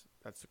that's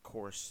the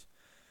course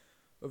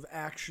of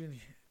action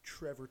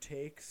Trevor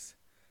takes.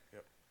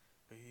 Yep.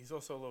 But he's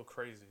also a little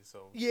crazy,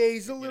 so Yeah,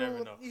 he's a you little.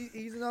 never know.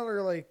 He's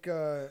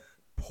another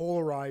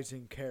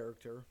polarizing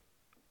character.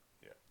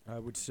 Yeah. I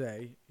would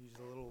say he's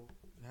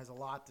has a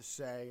lot to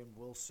say and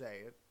will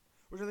say it,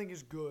 which I think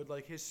is good.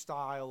 Like his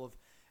style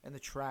and the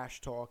trash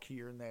talk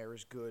here and there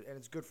is good, and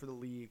it's good for the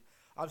league.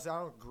 Obviously, I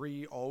don't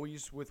agree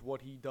always with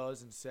what he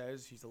does and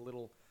says. He's a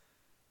little,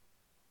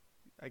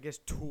 I guess,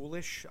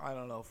 toolish. I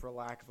don't know, for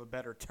lack of a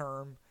better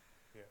term.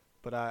 Yeah.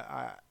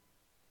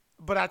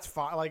 But that's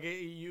fine. Like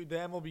the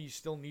MLB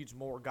still needs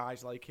more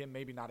guys like him.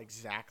 Maybe not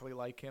exactly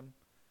like him.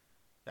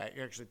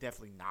 Actually,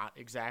 definitely not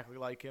exactly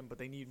like him. But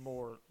they need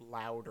more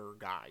louder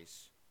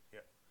guys. Yeah.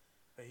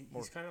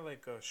 He's kind of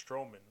like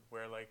Stroman,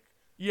 where like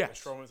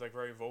Stroman's like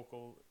very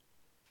vocal,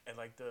 and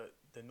like the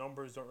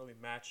numbers don't really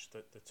match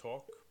the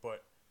talk,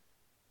 but.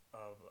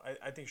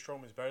 I think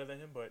Stroman's better than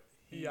him, but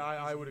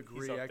I would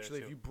agree.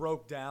 Actually, if you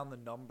broke down the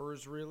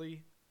numbers,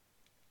 really,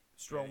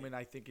 Stroman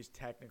I think is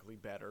technically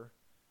better.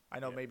 I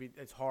know maybe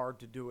it's hard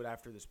to do it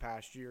after this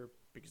past year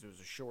because it was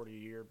a shorter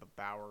year, but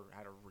Bauer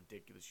had a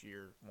ridiculous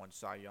year, won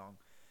Cy Young.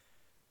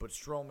 But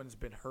Stroman's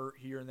been hurt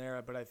here and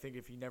there, but I think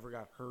if he never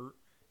got hurt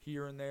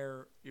here and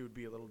there, it would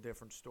be a little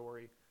different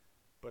story.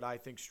 But I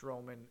think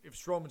if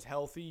Stroman's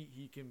healthy,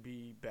 he can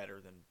be better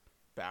than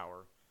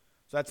Bauer.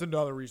 So that's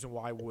another reason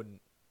why I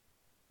wouldn't.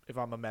 If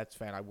I'm a Mets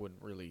fan, I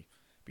wouldn't really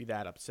be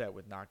that upset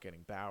with not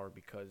getting Bauer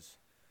because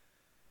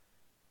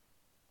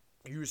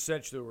you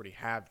essentially already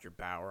have your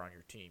Bauer on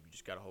your team. You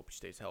just got to hope he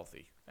stays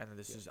healthy. And then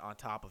this is on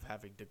top of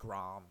having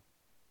DeGrom,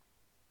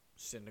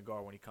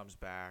 Syndergaard when he comes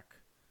back.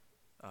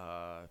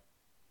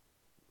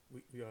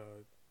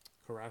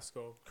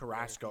 Carrasco.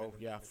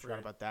 Yeah, forgot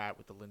about that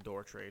with the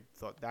Lindor trade.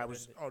 Thought that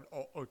was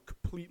a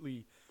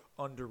completely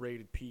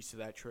underrated piece of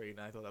that trade, and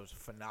I thought that was a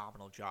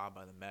phenomenal job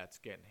by the Mets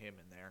getting him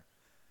in there.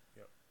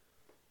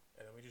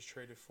 And then we just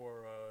traded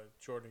for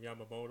Jordan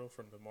Yamamoto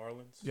from the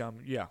Marlins.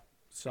 Yeah,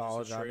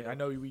 solid. I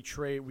know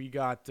we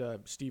got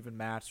Steven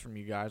Matz from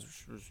you guys,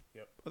 which was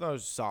I thought it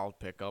was a solid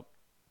pickup.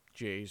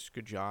 Jays,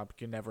 good job.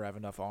 Can never have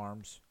enough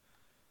arms.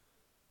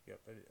 Yep,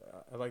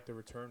 I like the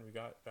return we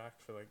got back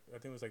for I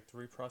think it was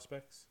 3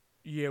 prospects.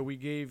 Yeah, we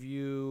gave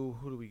you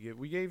who do we give?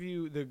 We gave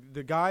you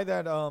the guy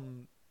that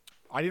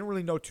I didn't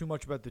really know too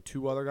much about the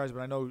 2 other guys, but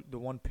I know the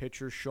one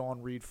pitcher,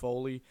 Sean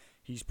Reed-Foley.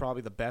 He's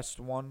probably the best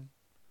one.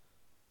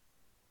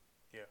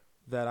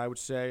 That I would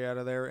say out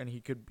of there, and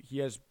he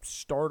has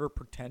starter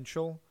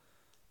potential,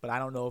 but I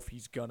don't know if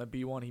he's gonna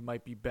be one. He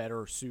might be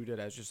better suited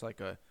as just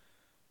like a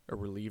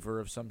reliever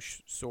of some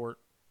sort,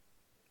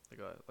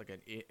 like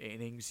an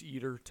innings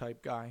eater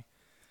type guy.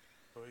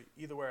 Well,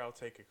 either way, I'll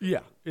take it.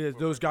 Yeah,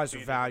 those guys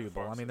are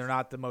valuable. I mean, they're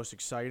not the most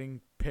exciting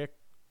pick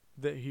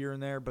here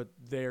and there, but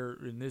they're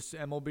in this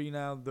MLB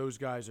now. Those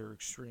guys are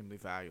extremely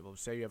valuable.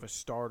 Say you have a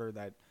starter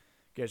that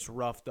gets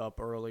roughed up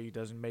early,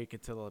 doesn't make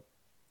it to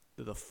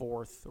the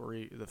 4th or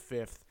the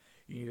 5th,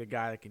 you need a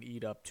guy that can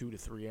eat up 2 to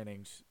 3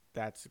 innings.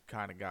 That's the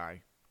kind of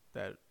guy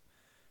that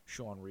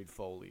Sean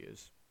Reed-Foley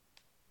is.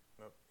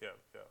 Yeah.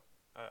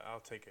 I'll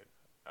take it.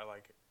 I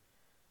like it.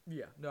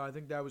 Yeah. No, I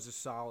think that was a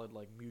solid,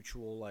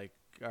 mutual,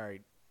 all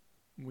right,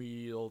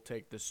 we'll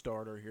take the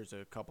starter. Here's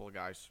a couple of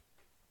guys,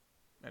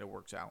 and it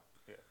works out.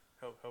 Yeah,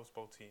 helps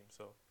both teams,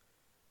 so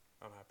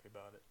I'm happy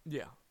about it.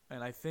 Yeah,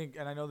 and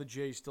I know the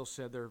Jays still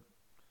said they're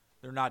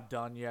not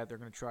done yet. They're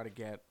going to try to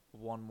get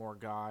one more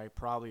guy,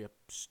 probably a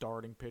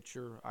starting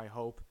pitcher, I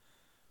hope.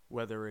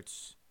 Whether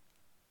it's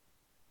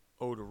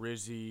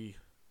Odorizzi,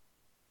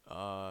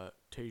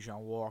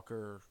 Tajon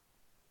Walker,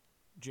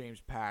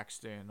 James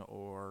Paxton,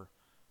 or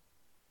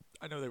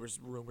I know there was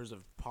rumors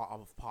of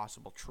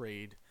possible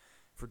trade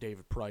for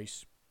David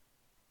Price.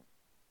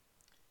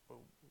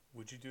 Well,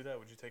 would you do that?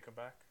 Would you take him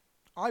back?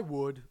 I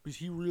would, because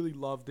he really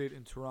loved it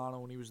in Toronto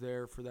when he was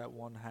there for that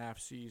 1/2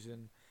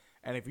 season.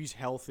 And if he's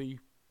healthy,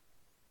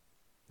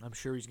 I'm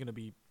sure he's going to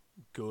be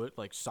good,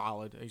 like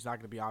solid. He's not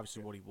going to be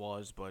obviously what he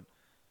was, but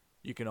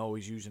you can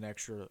always use an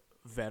extra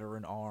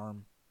veteran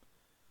arm.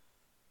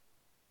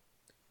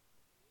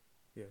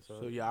 Yeah,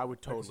 So yeah, I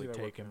would totally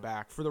take him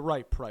back for the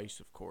right price,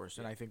 of course,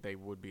 and I think they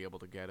would be able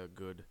to get a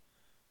good,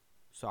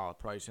 solid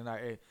price. And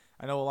I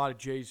know a lot of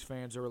Jays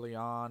fans early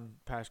on,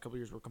 past couple of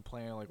years, were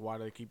complaining like, why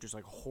do they keep just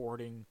like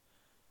hoarding,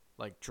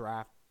 like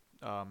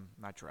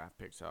not draft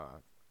picks,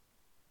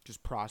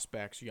 just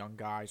prospects, young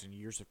guys, and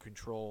years of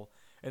control.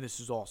 And this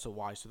is also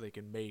why, so they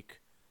can make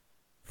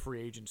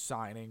free agent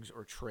signings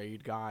or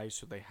trade guys,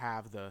 so they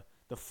have the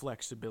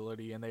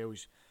flexibility, and they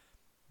always.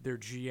 Their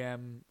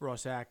GM,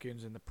 Russ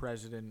Atkins, and the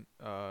president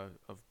of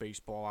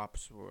baseball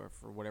ops, or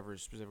for whatever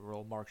his specific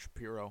role, Mark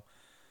Shapiro,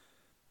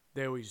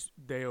 they always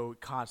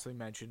constantly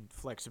mention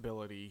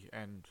flexibility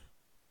and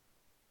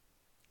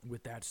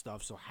with that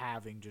stuff. So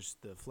having just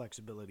the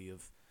flexibility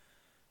of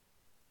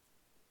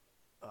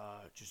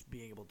just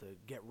being able to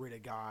get rid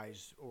of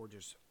guys, or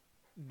just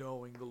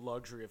knowing the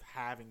luxury of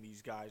having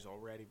these guys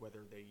already,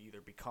 whether they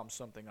either become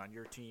something on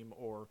your team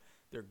or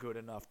they're good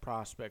enough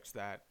prospects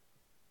that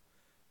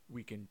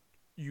we can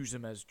use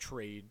them as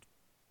trade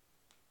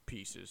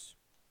pieces.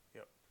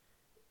 Yep.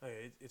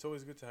 It's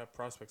always good to have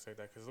prospects like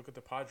that, because look at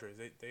the Padres.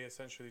 They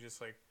essentially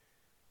just like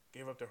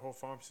gave up their whole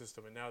farm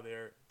system, and now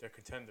they're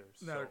contenders.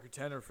 Now they're a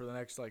contender for the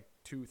next like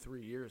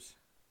 2-3 years.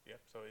 Yep.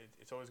 So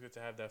it's always good to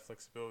have that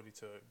flexibility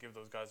to give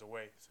those guys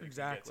away, so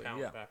exactly, you can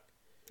get talent back.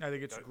 I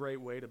think it's a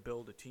great way to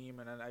build a team,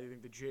 and I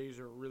think the Jays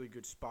are a really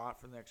good spot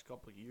for the next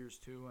couple of years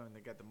too. And they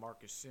got the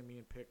Marcus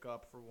Semien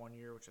pickup for 1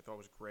 year, which I thought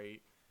was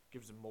great.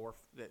 Gives them more.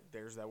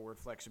 There's that word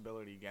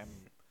flexibility again,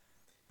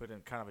 but in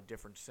kind of a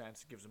different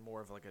sense. It gives them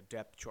more of like a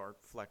depth chart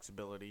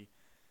flexibility,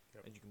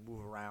 and you can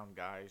move around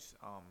guys.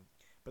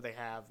 But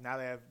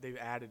they've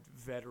added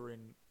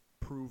veteran,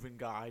 proven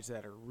guys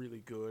that are really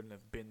good and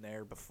have been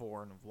there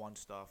before and have won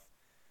stuff.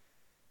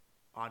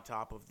 On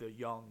top of the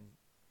young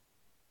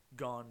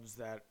guns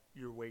that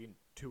you're waiting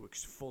to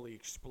fully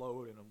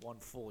explode in one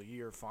full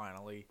year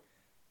finally,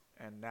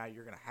 and now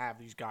you're gonna have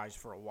these guys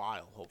for a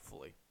while,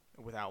 hopefully.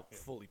 Without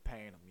fully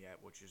paying them yet,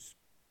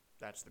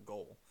 that's the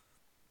goal.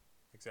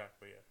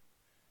 Exactly,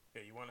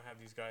 yeah. You want to have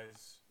these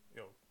guys,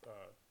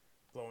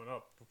 blowing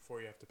up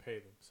before you have to pay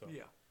them. So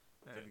yeah,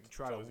 and if you can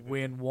try to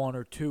win one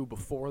or two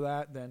before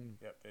that, then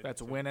that's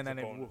a win. And then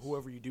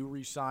whoever you do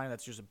re-sign,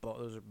 that's just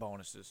those are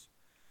bonuses.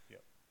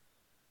 Yep.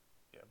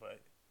 Yeah,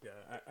 but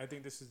I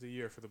think this is the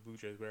year for the Blue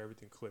Jays where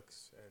everything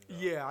clicks.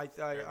 And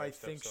I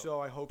think so.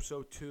 I hope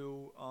so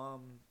too.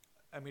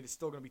 I mean, it's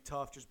still going to be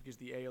tough just because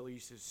the AL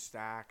East is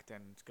stacked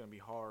and it's going to be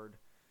hard.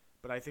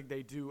 But I think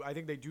they do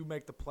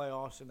make the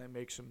playoffs and they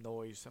make some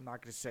noise. I'm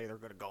not going to say they're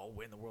going to go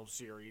win the World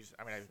Series.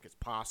 I mean, I think it's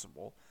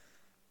possible.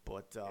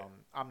 But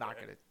I'm not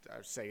going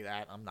to say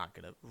that. I'm not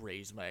going to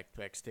raise my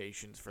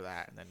expectations for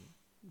that and then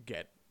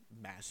get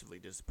massively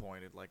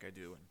disappointed like I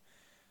do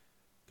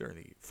during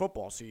the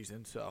football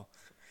season. So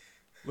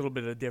a little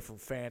bit of a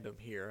different fandom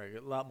here. I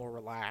get a lot more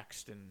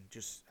relaxed and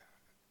just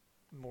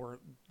more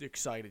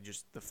excited,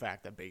 just the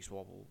fact that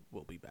baseball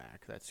will be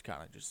back. That's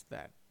kind of just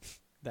that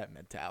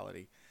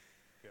mentality.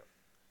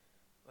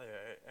 Yeah,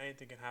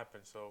 anything can happen.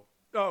 So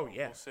we'll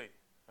see.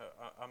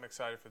 I'm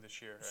excited for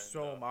this year.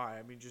 So am I.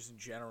 I mean, just in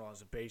general,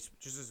 as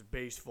a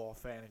baseball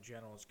fan in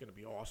general, it's going to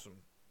be awesome.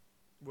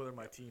 Whether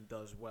my team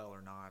does well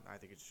or not, I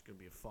think it's just going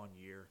to be a fun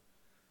year.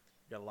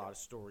 Got a lot of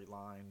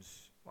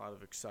storylines, a lot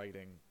of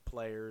exciting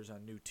players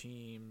on new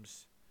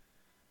teams.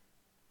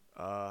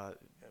 The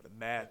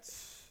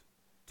Mets.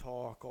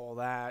 Talk, all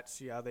that,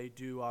 see how they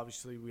do.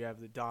 Obviously, we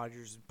have the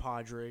Dodgers and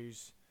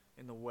Padres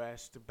in the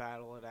West to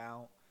battle it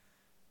out.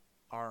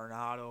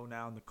 Arenado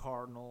now in the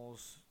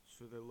Cardinals,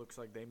 so it looks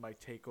like they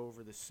might take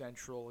over the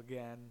Central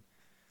again.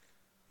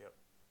 Yep.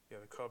 Yeah,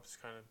 the Cubs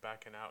kind of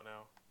backing out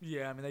now.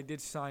 Yeah, I mean, they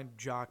did sign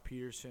Jock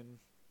Peterson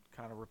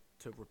kind of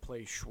to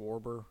replace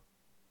Schwarber,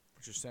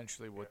 which is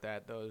essentially what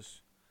that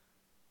does.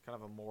 Kind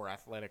of a more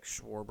athletic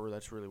Schwarber.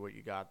 That's really what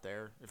you got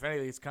there. If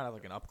anything, it's kind of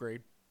like an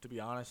upgrade, to be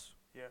honest.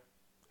 Yeah.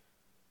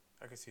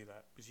 I can see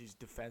that. Because he's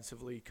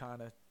defensively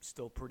kind of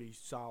still pretty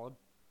solid,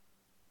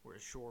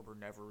 whereas Schwarber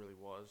never really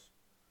was.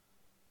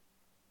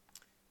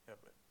 Yeah,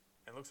 but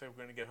it looks like we're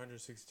going to get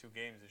 162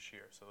 games this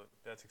year, so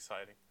that's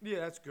exciting. Yeah,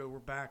 that's good. We're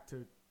back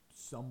to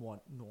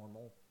somewhat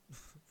normal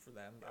for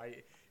them.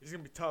 It's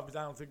going to be tough because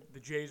I don't think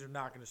the Jays are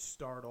not going to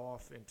start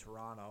off in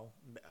Toronto.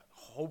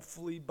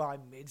 Hopefully by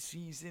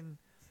midseason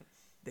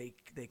they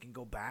can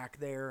go back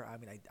there. I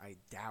mean, I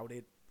doubt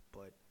it,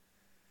 but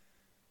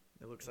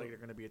it looks like they're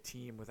going to be a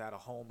team without a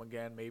home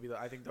again.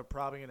 I think they're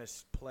probably going to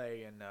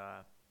play in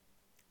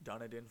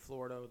Dunedin,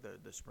 Florida,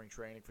 the spring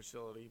training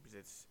facility,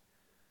 because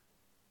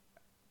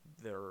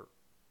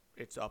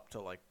it's up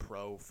to like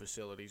pro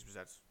facilities, because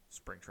that's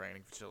spring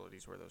training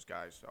facilities where those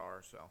guys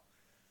are. So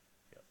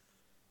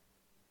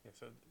yeah,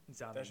 so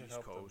it's on the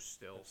East Coast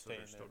still, so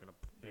they're still going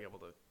to be able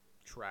to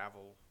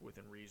travel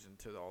within reason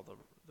to all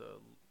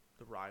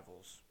the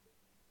rivals.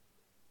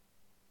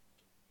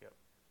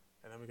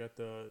 And then we got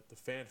the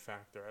fan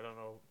factor. I don't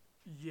know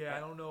Yeah, I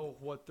don't know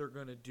what they're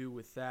going to do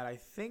with that. I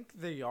think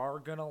they are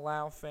going to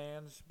allow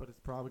fans, but it's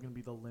probably going to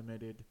be the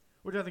limited,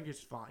 which I think is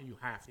fine. You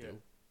have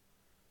to.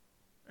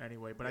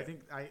 Anyway, but I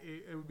think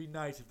it would be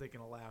nice if they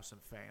can allow some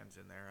fans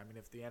in there. I mean,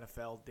 if the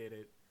NFL did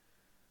it.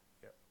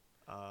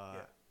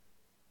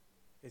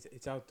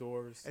 It's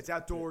outdoors. It's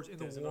outdoors in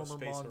the warmer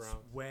months around.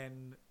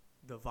 when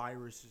the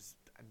virus is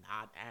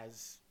not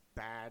as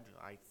bad,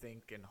 I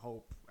think, and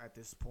hope at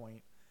this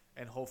point.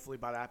 And hopefully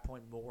by that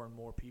point, more and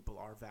more people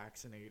are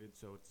vaccinated,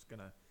 so it's going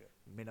to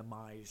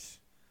minimize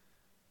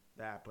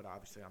that. But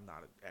obviously, I'm not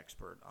an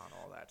expert on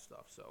all that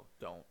stuff, so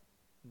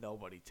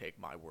nobody take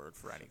my word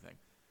for anything.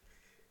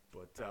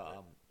 But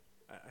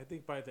I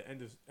think by the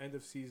end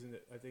of season,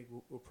 I think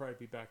we'll probably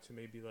be back to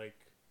maybe like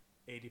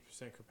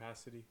 80%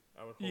 capacity.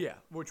 I would hope. Yeah,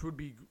 which would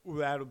be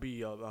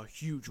a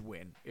huge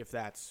win if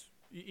that's.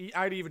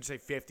 I'd even say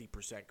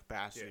 50%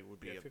 capacity would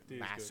be a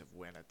massive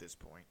win at this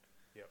point.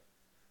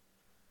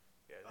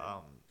 Yeah,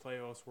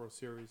 playoffs, World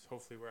Series.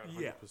 Hopefully, we're at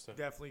 100%. Yeah,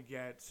 definitely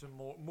get some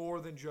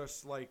more than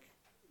just like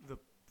the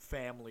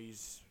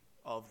families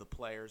of the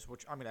players.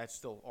 Which I mean, that's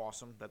still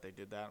awesome that they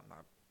did that. I'm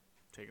not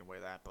taking away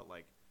that, but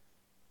like,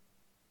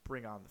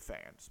 bring on the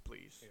fans,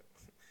 please. Yeah.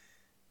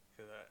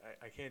 Because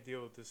I can't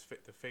deal with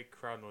the fake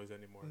crowd noise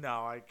anymore.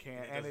 No, I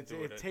can't, and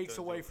it takes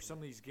away from some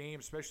of these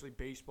games, especially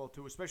baseball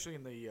too, especially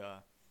in the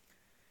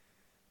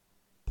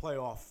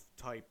playoff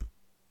type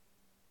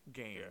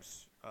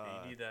games.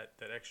 You need that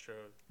extra.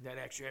 That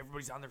extra.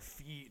 Everybody's on their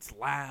feet. It's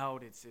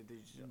loud.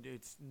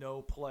 It's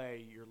no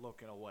play. You're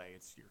looking away.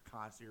 It's your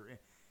constant.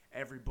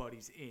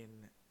 Everybody's in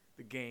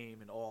the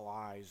game, and all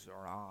eyes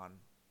are on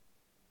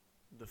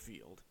the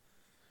field.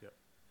 Yep.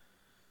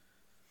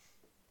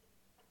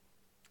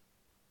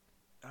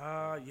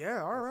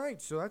 Yeah. All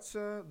right. So that's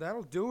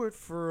that'll do it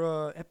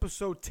for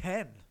episode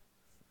 10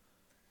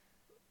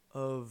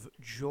 of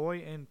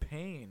Joy and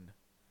Pain.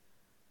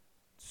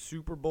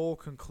 Super Bowl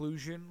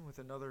conclusion with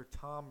another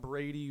Tom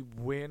Brady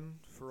win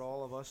for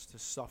all of us to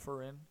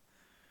suffer in.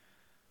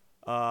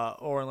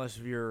 Or unless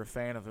if you're a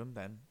fan of him,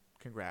 then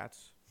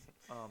congrats.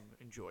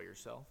 Enjoy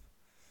yourself.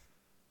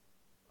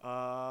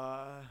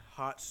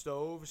 Hot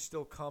Stove is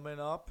still coming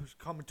up. It's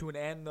coming to an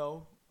end,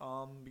 though,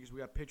 because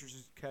we got pitchers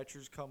and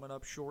catchers coming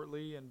up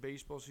shortly, and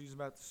baseball season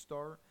about to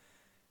start.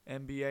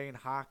 NBA and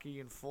hockey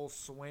in full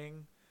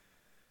swing.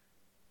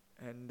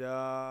 And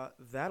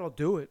that'll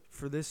do it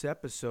for this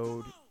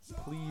episode.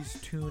 Please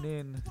tune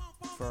in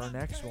for our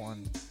next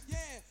one.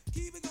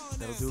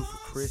 That'll do it for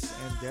Chris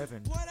and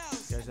Devin. You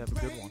guys have a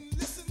good one.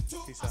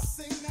 Peace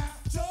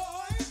out.